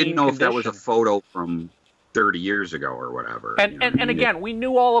correct. pristine You didn't know condition. if that was a photo from 30 years ago or whatever. And again, we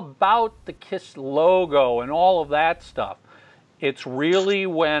knew all about the KISS logo and all of that stuff. It's really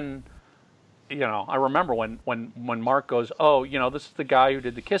when, I remember when Mark goes, oh, this is the guy who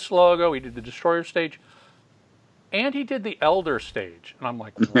did the KISS logo, he did the Destroyer stage, and he did the Elder stage. And I'm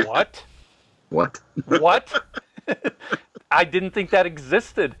like, what? What? What? I didn't think that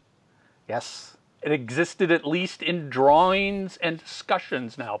existed. Yes, it existed at least in drawings and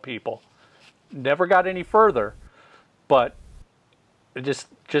discussions now, people. Never got any further, but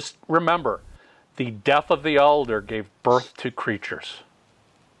just remember, the death of the Elder gave birth to creatures.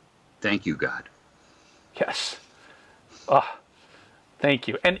 Thank you, God. Yes. Thank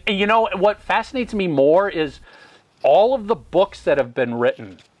you. And what fascinates me more is all of the books that have been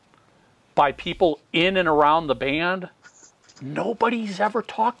written by people in and around the band. Nobody's ever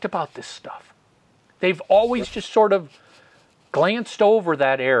talked about this stuff. They've always just sort of glanced over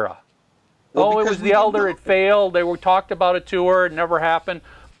that era. Well, it was the Elder, it failed, they were talked about a tour, it never happened.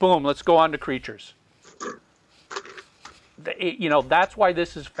 Boom, let's go on to Creatures. That's why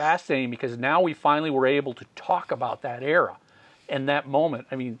this is fascinating, because now we finally were able to talk about that era and that moment.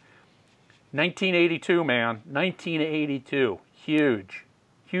 I mean, 1982, man, 1982, huge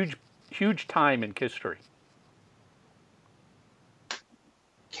time in history.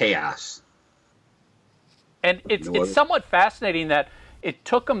 Chaos. And it's somewhat fascinating that it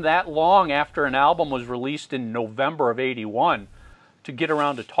took them that long after an album was released in November of 81 to get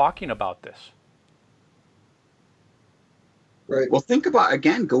around to talking about this. Right. Well, think about,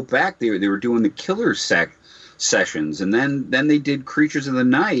 again, go back. They were doing the Killer sessions, and then they did Creatures of the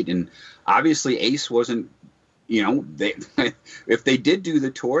Night, and obviously Ace wasn't, if they did do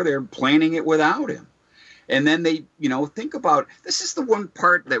the tour, they're planning it without him. And then they, think about, this is the one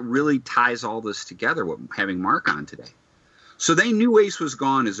part that really ties all this together, with having Mark on today. So they knew Ace was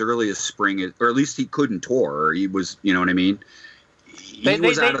gone as early as spring, or at least he couldn't tour, or he was, you know what I mean?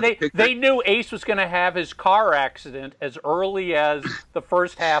 They knew Ace was going to have his car accident as early as the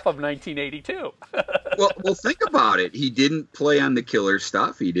first half of 1982. well, think about it. He didn't play on the Killer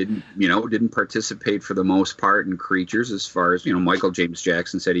stuff. He didn't participate for the most part in Creatures, as far as, Michael James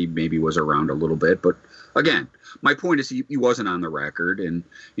Jackson said he maybe was around a little bit. But again, my point is he wasn't on the record, and,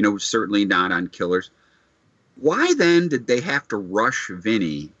 certainly not on Killers. Why then did they have to rush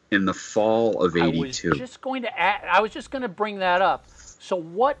Vinny in the fall of 82? I was just going to bring that up. So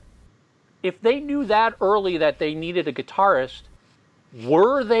what, if they knew that early that they needed a guitarist,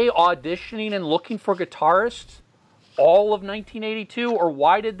 were they auditioning and looking for guitarists all of 1982? Or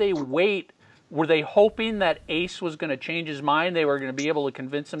why did they wait? Were they hoping that Ace was going to change his mind? They were going to be able to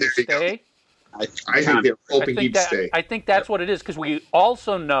convince him to stay? I think they were hoping he'd stay. I think that's what it is, because we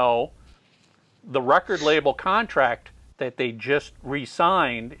also know the record label contract that they just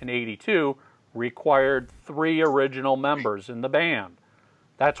re-signed in 82 required 3 original members in the band.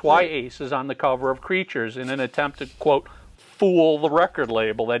 That's why Ace is on the cover of Creatures in an attempt to, quote, fool the record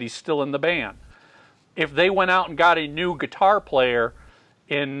label that he's still in the band. If they went out and got a new guitar player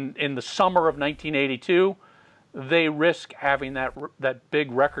in the summer of 1982, they risk having that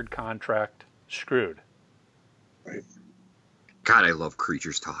big record contract screwed. Right. God, I love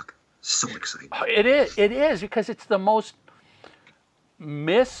Creatures talk. So exciting. It is because it's the most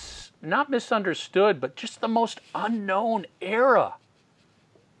not misunderstood, but just the most unknown era.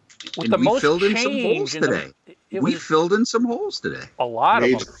 With and the we most filled in some change holes today. We filled in some holes today. A lot of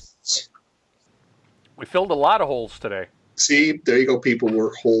Major. them. We filled a lot of holes today. See, there you go, people.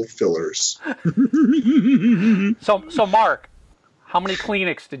 We're hole fillers. So Mark, how many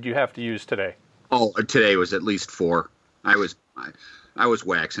Kleenex did you have to use today? Oh, today was at least 4. I was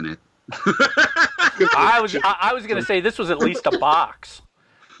waxing it. I was going to say this was at least a box.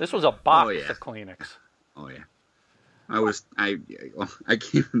 This was a box of Kleenex. Oh yeah. I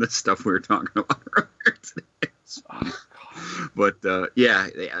gave him the stuff we were talking about earlier today. But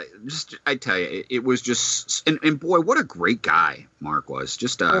I tell you, it was just, and boy, what a great guy Mark was.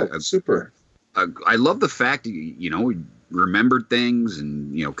 Just super. I love the fact he remembered things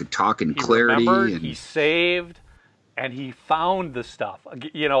and could talk in clarity. He saved, and he found the stuff.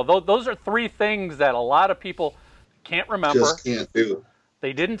 Those are 3 things that a lot of people can't remember. Just can't do.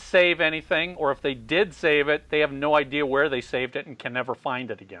 They didn't save anything, or if they did save it, they have no idea where they saved it and can never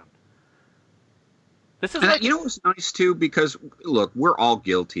find it again. This is it was nice too, because look, we're all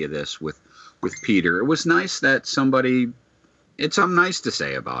guilty of this with Peter. It was nice that somebody had something nice to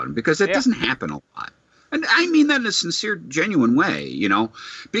say about him, because it doesn't happen a lot. And I mean that in a sincere, genuine way, you know,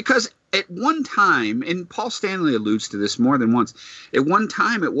 because at one time, and Paul Stanley alludes to this more than once, at one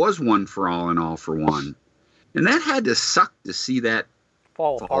time it was one for all and all for one. And that had to suck to see that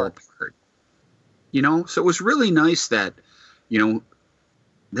fall apart. You know, so it was really nice that, you know,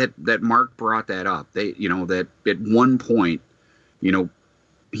 that Mark brought that up. They, you know, that at one point, you know,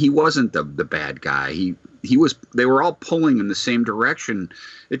 he wasn't the bad guy. He was, they were all pulling in the same direction.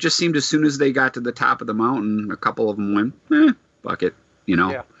 It just seemed as soon as they got to the top of the mountain, a couple of them went, fuck it, you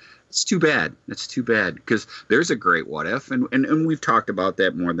know. Yeah. It's too bad. It's too bad, because there's a great what if, and we've talked about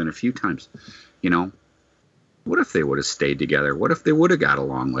that more than a few times. You know, what if they would have stayed together? What if they would have got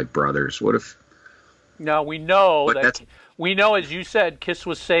along like brothers? What if? No, we know we know, as you said, Kiss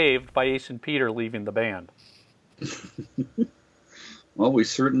was saved by Ace and Peter leaving the band. Well, we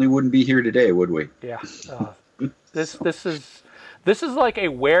certainly wouldn't be here today, would we? Yeah. This is like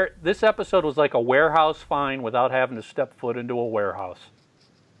this episode was like a warehouse find without having to step foot into a warehouse.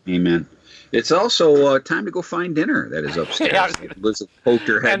 Amen. It's also time to go find dinner that is upstairs. Yeah. Liz poked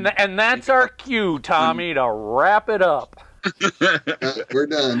her head. And that's our cue, Tommy, to wrap it up. We're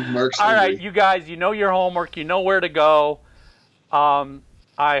done. Mark's all hungry. right, you guys, you know your homework. You know where to go.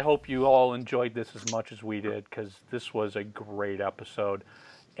 I hope you all enjoyed this as much as we did, because this was a great episode.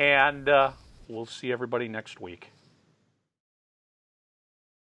 And we'll see everybody next week.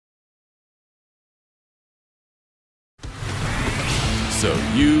 So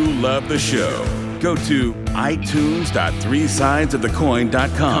you love the show. Go to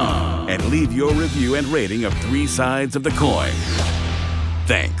itunes.3sidesofthecoin.com and leave your review and rating of 3 Sides of the Coin.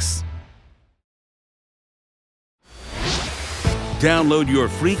 Thanks. Download your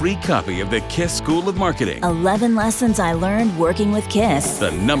free copy of the KISS School of Marketing. 11 lessons I learned working with KISS.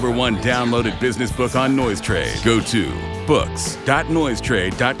 The #1 downloaded business book on Noisetrade. Go to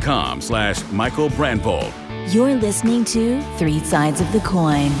books.noisetrade.com/Michael Brandvold. You're listening to 3 Sides of the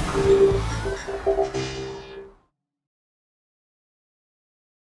Coin.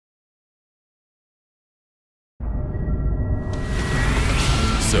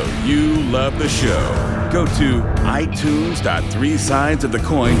 So you love the show. Go to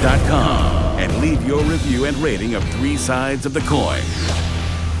itunes.3sidesofthecoin.com and leave your review and rating of 3 Sides of the Coin.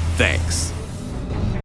 Thanks.